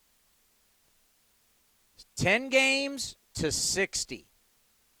 10 games to 60.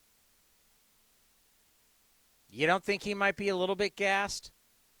 You don't think he might be a little bit gassed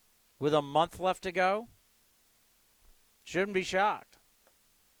with a month left to go? Shouldn't be shocked.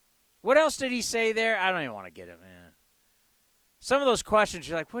 What else did he say there? I don't even want to get it, man. Some of those questions,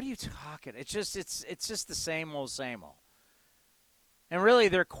 you're like, what are you talking? It's just the same old, same old. And really,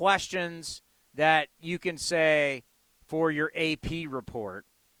 they're questions that you can say for your AP report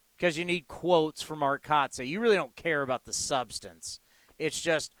because you need quotes from Mark Kotze. You really don't care about the substance. It's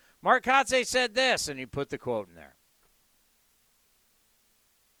just, Mark Kotze said this, and you put the quote in there.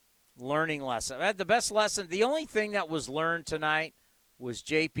 Learning lesson. The best lesson, the only thing that was learned tonight was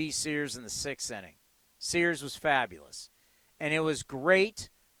J.P. Sears in the 6th inning. Sears was fabulous. And it was great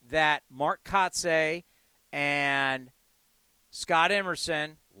that Mark Kotze and Scott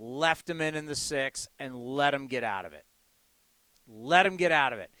Emerson left him in the 6th and let him get out of it. Let him get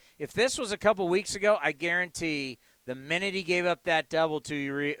out of it. If this was a couple weeks ago, I guarantee the minute he gave up that double to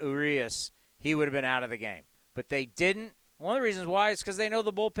Urias, he would have been out of the game. But they didn't. One of the reasons why is because they know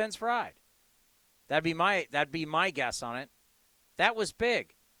the bullpen's fried. That'd be my guess on it. That was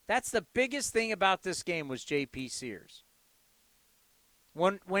big. That's the biggest thing about this game was J.P. Sears.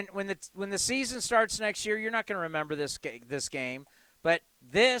 When the season starts next year, you're not going to remember this game, but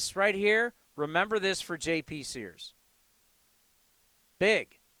this right here, remember this for J.P. Sears.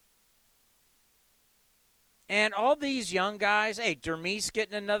 Big. And all these young guys, hey, Dermis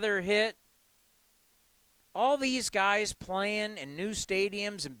getting another hit. All these guys playing in new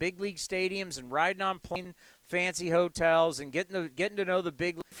stadiums and big league stadiums and riding on plane fancy hotels and getting to know the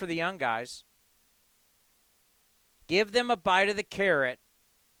big league for the young guys. Give them a bite of the carrot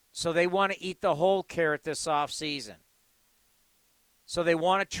so they want to eat the whole carrot this offseason. So they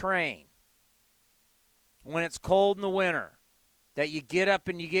want to train. When it's cold in the winter, that you get up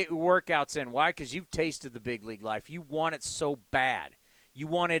and you get your workouts in. Why? Because you've tasted the big league life. You want it so bad. You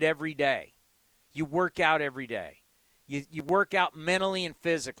want it every day. You work out every day. You work out mentally and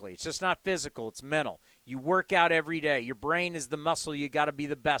physically. It's just not physical. It's mental. You work out every day. Your brain is the muscle you got to be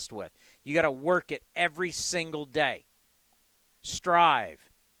the best with. You got to work it every single day.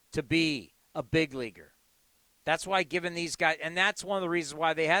 Strive to be a big leaguer. That's why giving these guys, and that's one of the reasons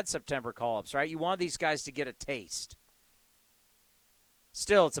why they had September call-ups, right? You want these guys to get a taste.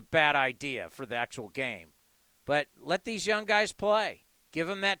 Still, it's a bad idea for the actual game. But let these young guys play. Give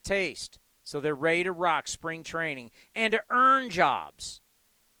them that taste so they're ready to rock spring training and to earn jobs.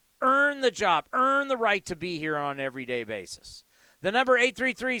 Earn the job. Earn the right to be here on an everyday basis. The number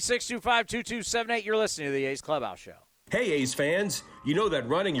 833-625-2278. You're listening to the A's Clubhouse Show. Hey, A's fans. You know that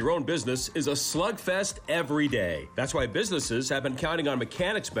running your own business is a slugfest every day. That's why businesses have been counting on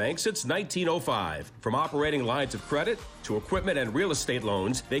Mechanics Bank since 1905. From operating lines of credit to equipment and real estate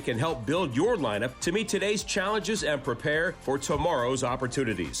loans, they can help build your lineup to meet today's challenges and prepare for tomorrow's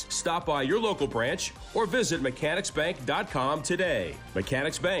opportunities. Stop by your local branch or visit mechanicsbank.com today.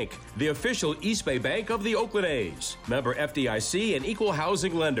 Mechanics Bank, the official East Bay Bank of the Oakland A's. Member FDIC and equal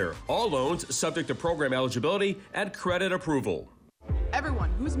housing lender. All loans subject to program eligibility and credit approval.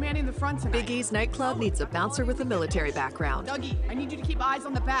 Everyone, who's manning the front tonight? Big E's nightclub needs a bouncer with a military background. Dougie, I need you to keep eyes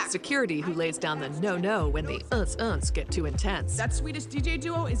on the back. Security who lays down the no-no when the uns get too intense. That Swedish DJ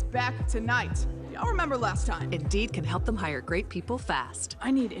duo is back tonight. Y'all remember last time. Indeed can help them hire great people fast. I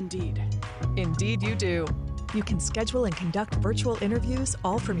need Indeed. Indeed you do. You can schedule and conduct virtual interviews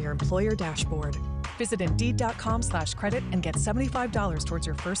all from your employer dashboard. Visit Indeed.com/credit and get $75 towards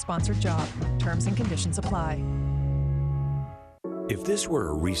your first sponsored job. Terms and conditions apply. If this were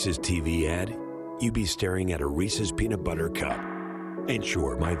a Reese's TV ad, you'd be staring at a Reese's peanut butter cup. And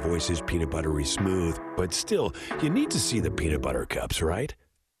sure, my voice is peanut buttery smooth, but still, you need to see the peanut butter cups, right?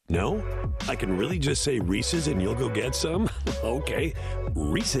 No? I can really just say Reese's and you'll go get some? Okay,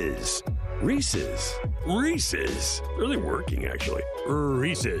 Reese's. Reese's. Reese's. Really working, actually.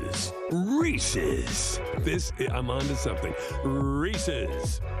 Reese's. Reese's. I'm on to something.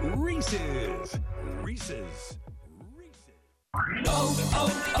 Reese's. Reese's. Reese's.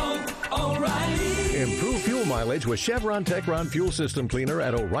 O'Reilly. Improve fuel mileage with Chevron Techron Fuel System Cleaner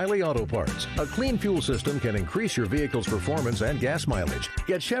at O'Reilly Auto Parts. A clean fuel system can increase your vehicle's performance and gas mileage.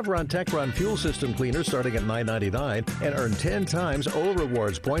 Get Chevron Techron Fuel System Cleaner starting at $9.99 and earn 10 times O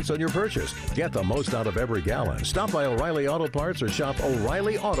Rewards points on your purchase. Get the most out of every gallon. Stop by O'Reilly Auto Parts or shop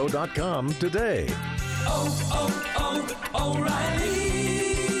O'ReillyAuto.com today.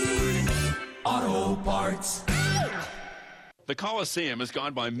 O'Reilly Auto Parts. The Coliseum has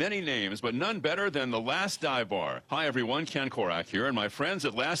gone by many names, but none better than the Last Dive Bar. Hi, everyone. Ken Korak here, and my friends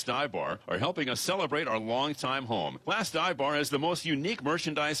at Last Dive Bar are helping us celebrate our longtime home. Last Dive Bar has the most unique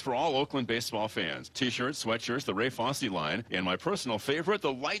merchandise for all Oakland baseball fans. T-shirts, sweatshirts, the Ray Fosse line, and my personal favorite,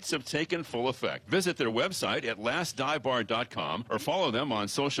 the lights have taken full effect. Visit their website at lastdivebar.com or follow them on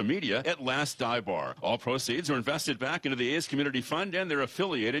social media at Last Dive Bar. All proceeds are invested back into the A's Community Fund and their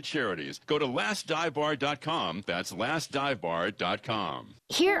affiliated charities. Go to lastdivebar.com. That's lastdivebar.com.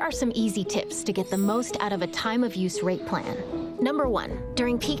 Here are some easy tips to get the most out of a time of use rate plan. Number 1,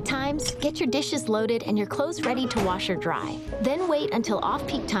 during peak times, get your dishes loaded and your clothes ready to wash or dry. Then wait until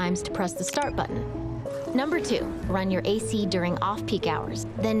off-peak times to press the start button. Number 2, run your AC during off-peak hours.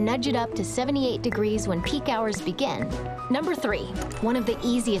 Then nudge it up to 78 degrees when peak hours begin. Number 3, one of the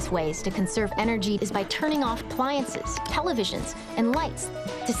easiest ways to conserve energy is by turning off appliances, televisions, and lights.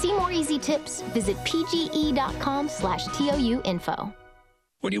 To see more easy tips, visit pge.com/TOU-info.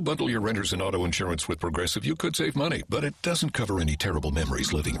 When you bundle your renters and auto insurance with Progressive, you could save money, but it doesn't cover any terrible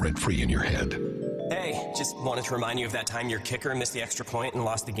memories living rent-free in your head. Hey, just wanted to remind you of that time your kicker missed the extra point and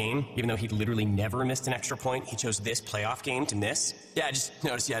lost the game. Even though he literally never missed an extra point, he chose this playoff game to miss. Yeah, I just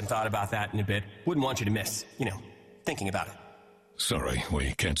noticed you hadn't thought about that in a bit. Wouldn't want you to miss, thinking about it. Sorry,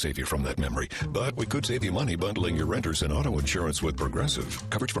 we can't save you from that memory, but we could save you money bundling your renters and auto insurance with Progressive.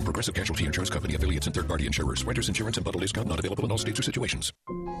 Coverage from Progressive Casualty Insurance Company, affiliates, and third-party insurers. Renters insurance and bundle discount not available in all states or situations.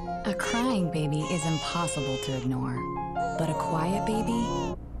 A crying baby is impossible to ignore, but a quiet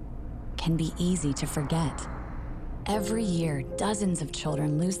baby can be easy to forget. Every year, dozens of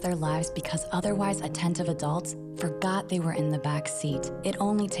children lose their lives because otherwise attentive adults forgot they were in the back seat. It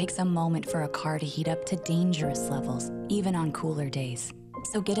only takes a moment for a car to heat up to dangerous levels, even on cooler days.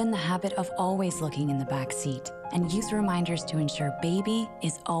 So get in the habit of always looking in the back seat and use reminders to ensure baby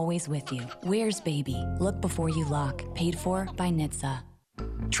is always with you. Where's baby? Look before you lock. Paid for by NHTSA.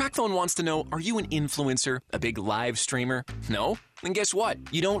 TrackPhone wants to know, are you an influencer, a big live streamer? No? Then guess what?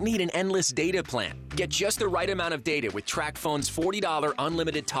 You don't need an endless data plan. Get just the right amount of data with TrackPhone's $40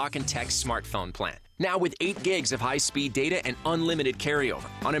 unlimited talk and text smartphone plan. Now with 8 gigs of high-speed data and unlimited carryover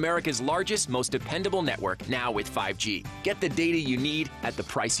on America's largest, most dependable network, now with 5G. Get the data you need at the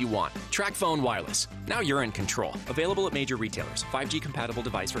price you want. TrackPhone Wireless. Now you're in control. Available at major retailers. 5G compatible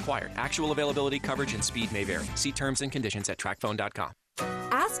device required. Actual availability, coverage, and speed may vary. See terms and conditions at trackphone.com.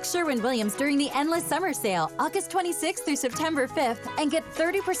 Ask Sherwin-Williams during the Endless Summer Sale, August 26th through September 5th, and get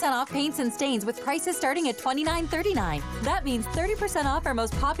 30% off paints and stains with prices starting at $29.39. That means 30% off our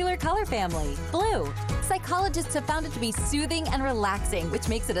most popular color family, blue. Psychologists have found it to be soothing and relaxing, which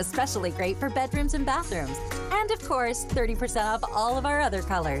makes it especially great for bedrooms and bathrooms. And of course, 30% off all of our other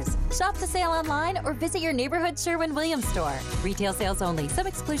colors. Shop the sale online or visit your neighborhood Sherwin-Williams store. Retail sales only. Some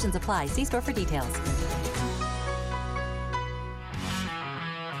exclusions apply. See store for details.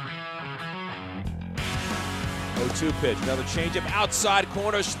 0-2 pitch. Another changeup outside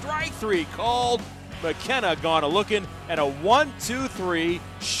corner. Strike three called. McKenna gone a-looking. And a 1-2-3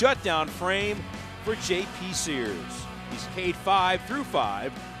 shutdown frame for J.P. Sears. He's K'd 5 through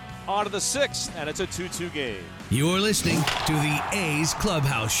 5 on to the 6th, and it's a 2-2 game. You're listening to the A's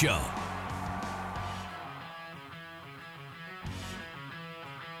Clubhouse Show.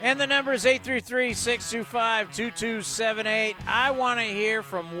 And the number is 833-625-2278. I want to hear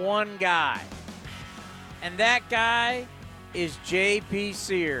from one guy. And that guy is J.P.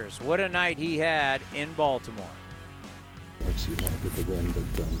 Sears. What a night he had in Baltimore. Obviously, you want to get the win, but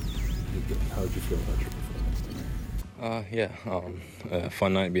how did you feel about your performance tonight?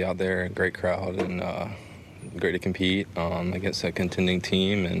 Fun night to be out there, great crowd, and great to compete against a contending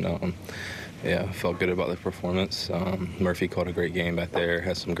team, and felt good about the performance. Murphy caught a great game back there,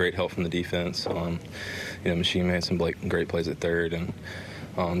 had some great help from the defense. Machine made some great plays at third, and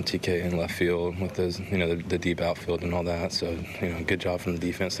TK in left field with those, the deep outfield and all that. So, good job from the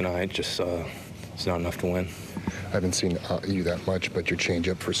defense tonight. Just it's not enough to win. I haven't seen you that much, but your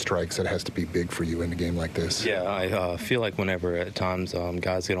changeup for strikes, that has to be big for you in a game like this. Yeah, I feel like whenever at times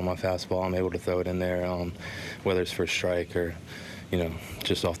guys get on my fastball, I'm able to throw it in there, whether it's for a strike or,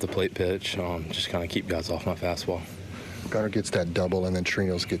 just off the plate pitch, just kind of keep guys off my fastball. Gunnar gets that double, and then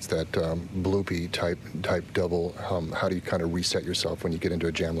Trinos gets that bloopy type double. How do you kind of reset yourself when you get into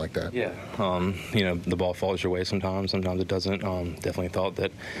a jam like that? Yeah, the ball falls your way sometimes. Sometimes it doesn't. Definitely thought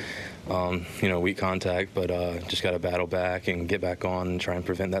that, weak contact, but just got to battle back and get back on and try and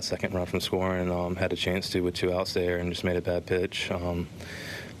prevent that second run from scoring. Had a chance to with 2 outs there and just made a bad pitch.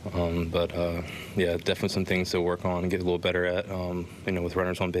 Definitely some things to work on and get a little better at, with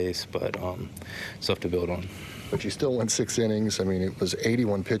runners on base, but stuff to build on. But you still went 6 innings. I mean, it was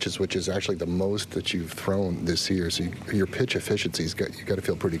 81 pitches, which is actually the most that you've thrown this year. So your pitch efficiency's you got to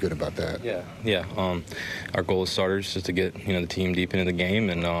feel pretty good about that. Yeah. Our goal as starters is to get the team deep into the game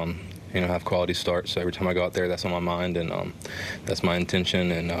and have quality starts. So every time I go out there, that's on my mind, and that's my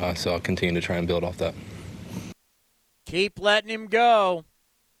intention. And so I'll continue to try and build off that. Keep letting him go.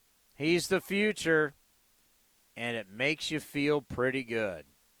 He's the future, and it makes you feel pretty good.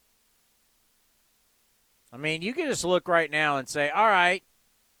 I mean, you can just look right now and say, all right,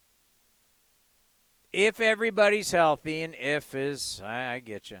 if everybody's healthy, and if is, I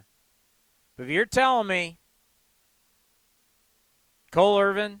get you. But if you're telling me Cole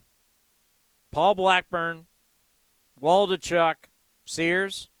Irvin, Paul Blackburn, Waldichuk,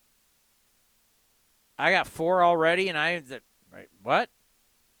 Sears, I got 4 already, and what?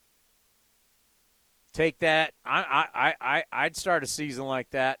 Take that. I'd start a season like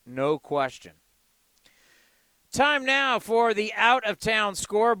that, no question. Time now for the out-of-town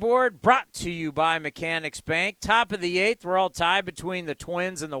scoreboard, brought to you by Mechanics Bank. Top of the 8th, we're all tied between the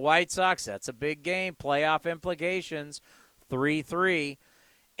Twins and the White Sox. That's a big game. Playoff implications, 3-3.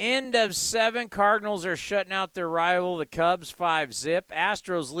 End of 7, Cardinals are shutting out their rival, the Cubs, 5-zip.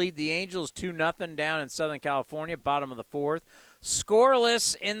 Astros lead the Angels 2-0 down in Southern California, bottom of the 4th.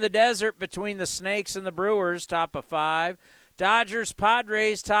 Scoreless in the desert between the Snakes and the Brewers, top of 5. Dodgers,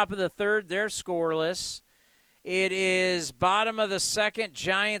 Padres, top of the 3rd, they're scoreless. It is bottom of the 2nd.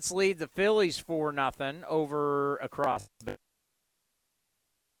 Giants lead the Phillies 4-0 over across.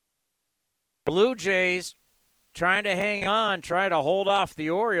 Blue Jays trying to hang on, trying to hold off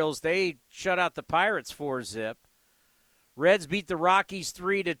the Orioles. They shut out the Pirates 4-zip. Reds beat the Rockies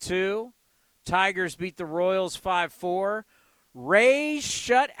 3-2. Tigers beat the Royals 5-4. Rays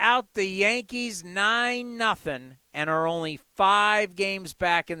shut out the Yankees 9-0 and are only 5 games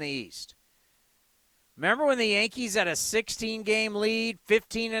back in the East. Remember when the Yankees had a 16-game lead,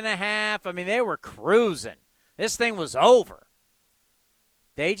 15.5? I mean, they were cruising. This thing was over.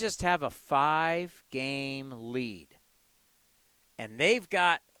 They just have a 5-game lead. And they've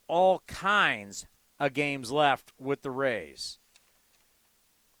got all kinds of games left with the Rays.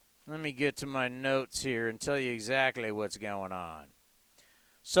 Let me get to my notes here and tell you exactly what's going on.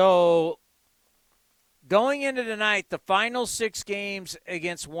 So, going into tonight, the final 6 games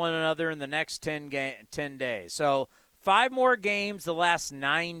against one another in the next 10 days. So 5 more games the last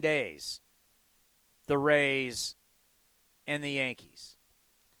 9 days, the Rays and the Yankees.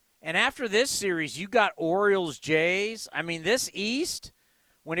 And after this series, you got Orioles, Jays. I mean, this East,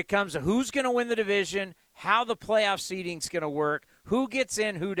 when it comes to who's going to win the division, how the playoff seeding's going to work, who gets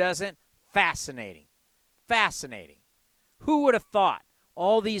in, who doesn't, fascinating. Fascinating. Who would have thought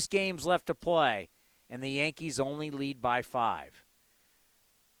all these games left to play and the Yankees only lead by 5?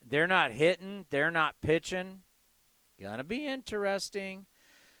 They're not hitting. They're not pitching. Gonna be interesting.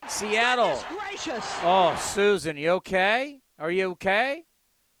 Seattle. Gracious. Oh, Susan, you okay? Are you okay?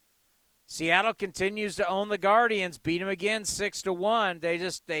 Seattle continues to own the Guardians, beat them again 6-1.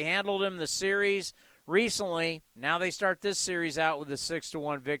 They handled them the series recently. Now they start this series out with a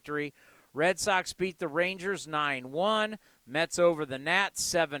 6-1 victory. Red Sox beat the Rangers 9-1. Mets over the Nats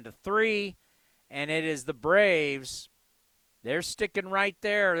 7-3. And it is the Braves. They're sticking right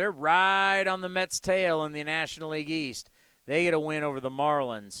there. They're right on the Mets' tail in the National League East. They get a win over the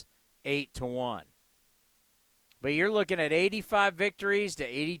Marlins 8-1. But you're looking at 85 victories to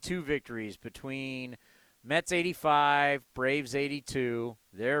 82 victories between Mets 85, Braves 82.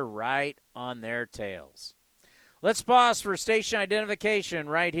 They're right on their tails. Let's pause for station identification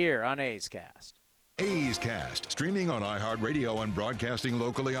right here on A's Cast. A's Cast, streaming on iHeartRadio and broadcasting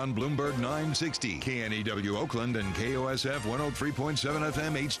locally on Bloomberg 960, KNEW Oakland, and KOSF 103.7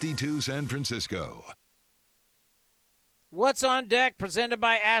 FM HD2 San Francisco. What's on Deck, presented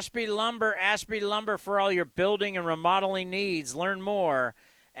by Ashby Lumber. Ashby Lumber for all your building and remodeling needs. Learn more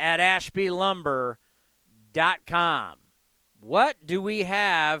at ashbylumber.com. What do we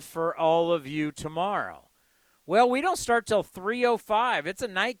have for all of you tomorrow? Well, we don't start till 3:05. It's a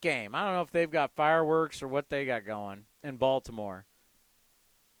night game. I don't know if they've got fireworks or what they got going in Baltimore.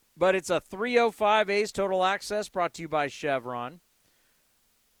 But it's a 3:05 A's Total Access brought to you by Chevron.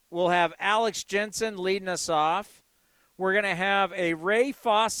 We'll have Alex Jensen leading us off. We're going to have a Ray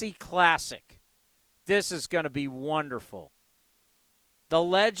Fosse Classic. This is going to be wonderful. The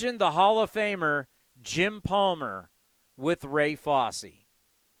legend, the Hall of Famer, Jim Palmer with Ray Fosse.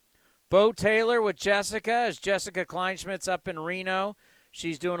 Bo Taylor with Jessica, as Jessica Kleinschmidt's up in Reno.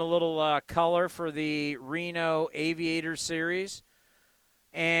 She's doing a little color for the Reno Aviator Series.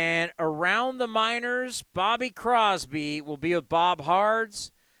 And around the minors, Bobby Crosby will be with Bob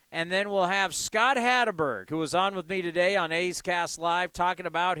Hards. And then we'll have Scott Hatteberg, who was on with me today on A's Cast Live, talking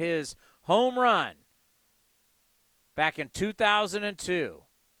about his home run back in 2002.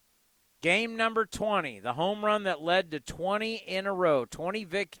 Game number 20, the home run that led to 20 in a row, 20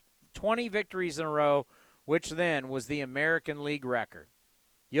 victories in a row, which then was the American League record.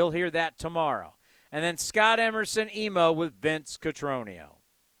 You'll hear that tomorrow. And then Scott Emerson Emo with Vince Cotroneo.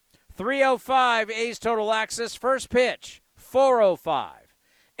 3:05 A's Total Access, first pitch, 4:05.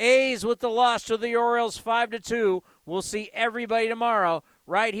 A's with the loss to the Orioles 5-2. We'll see everybody tomorrow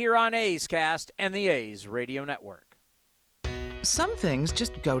right here on A's Cast and the A's Radio Network. Some things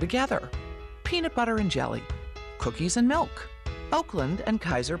just go together. Peanut butter and jelly, cookies and milk, Oakland and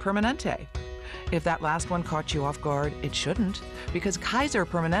Kaiser Permanente. If that last one caught you off guard, it shouldn't, because Kaiser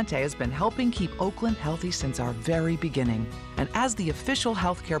Permanente has been helping keep Oakland healthy since our very beginning. And as the official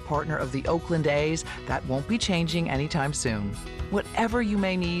healthcare partner of the Oakland A's, that won't be changing anytime soon. Whatever you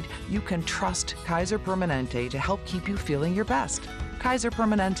may need, you can trust Kaiser Permanente to help keep you feeling your best. Kaiser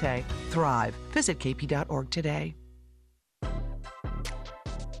Permanente. Thrive. Visit kp.org today.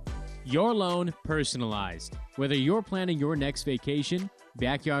 Your loan personalized. Whether you're planning your next vacation,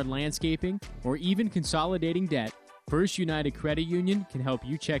 backyard landscaping, or even consolidating debt, First United Credit Union can help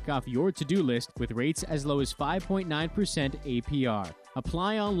you check off your to-do list with rates as low as 5.9% APR.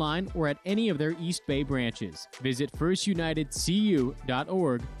 Apply online or at any of their East Bay branches. Visit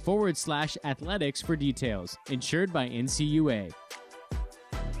firstunitedcu.org/athletics for details. Insured by NCUA.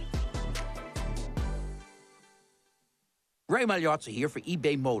 Ray Magliozzi here for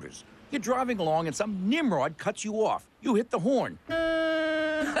eBay Motors. You're driving along and some nimrod cuts you off. You hit the horn.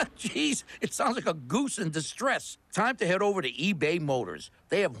 Jeez, it sounds like a goose in distress. Time to head over to eBay Motors.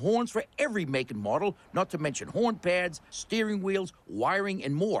 They have horns for every make and model, not to mention horn pads, steering wheels, wiring,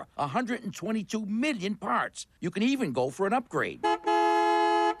 and more. 122 million parts. You can even go for an upgrade.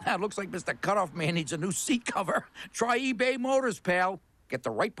 Looks like Mr. Cutoff Man needs a new seat cover. Try eBay Motors, pal. Get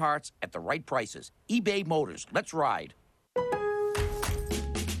the right parts at the right prices. eBay Motors. Let's ride.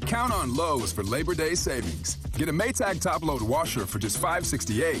 Count on Lowe's for Labor Day savings. Get a Maytag top-load washer for just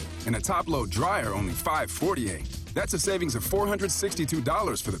 $568 and a top-load dryer only $548. That's a savings of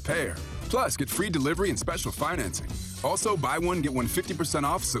 $462 for the pair. Plus, get free delivery and special financing. Also, buy one, get one 50%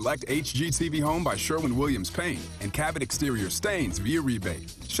 off select HGTV Home by Sherwin-Williams Paint and Cabot Exterior Stains via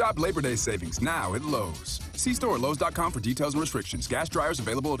rebate. Shop Labor Day savings now at Lowe's. See store at Lowe's.com for details and restrictions. Gas dryers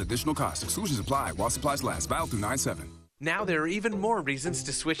available at additional costs. Exclusions apply while supplies last. Valid through 9/7. Now there are even more reasons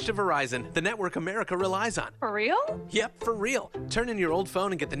to switch to Verizon, the network America relies on. For real? Yep, for real. Turn in your old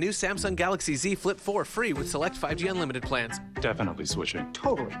phone and get the new Samsung Galaxy Z Flip 4 free with select 5G unlimited plans. Definitely switching.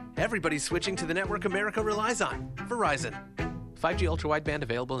 Totally. Everybody's switching to the network America relies on. Verizon. 5G ultra-wideband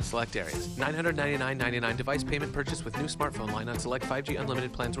available in select areas. $999.99 device payment purchase with new smartphone line on select 5G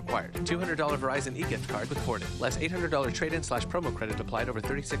unlimited plans required. $200 Verizon e-gift card with ported. Less $800 trade-in/promo credit applied over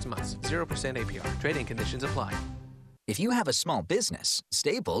 36 months. 0% APR. Trade-in conditions apply. If you have a small business,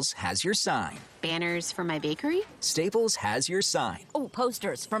 Staples has your sign. Banners for my bakery? Staples has your sign. Oh,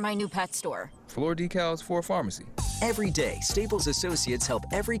 posters for my new pet store. Floor decals for a pharmacy. Every day, Staples associates help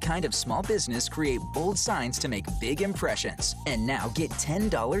every kind of small business create bold signs to make big impressions. And now get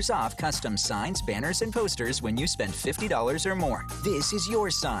 $10 off custom signs, banners, and posters when you spend $50 or more. This is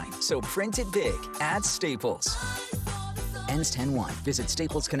your sign, so print it big at Staples. Ends 10/1. Visit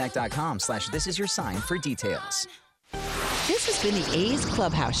staplesconnect.com/thisisyoursign for details. This has been the A's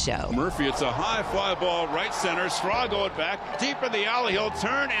Clubhouse Show. Murphy, it's a high fly ball, right center. Straw going back, deep in the alley. He'll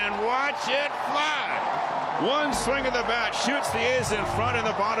turn and watch it fly. One swing of the bat shoots the A's in front in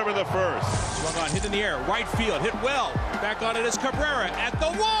the bottom of the first. Swung on, hit in the air, right field, hit well. Back on it is Cabrera at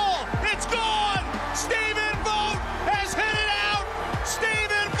the wall. It's gone. Stephen Vogt has hit it out.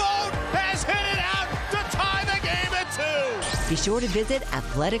 Stephen Vogt has hit it out to tie the game at 2. Be sure to visit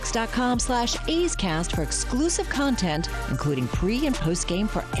athletics.com/A'sCast for exclusive content, including pre- and post-game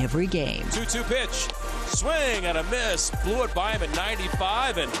for every game. 2-2 pitch. Swing and a miss. Blew it by him at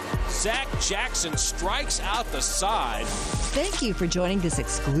 95, and Zach Jackson strikes out the side. Thank you for joining this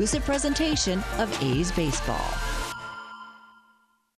exclusive presentation of A's Baseball.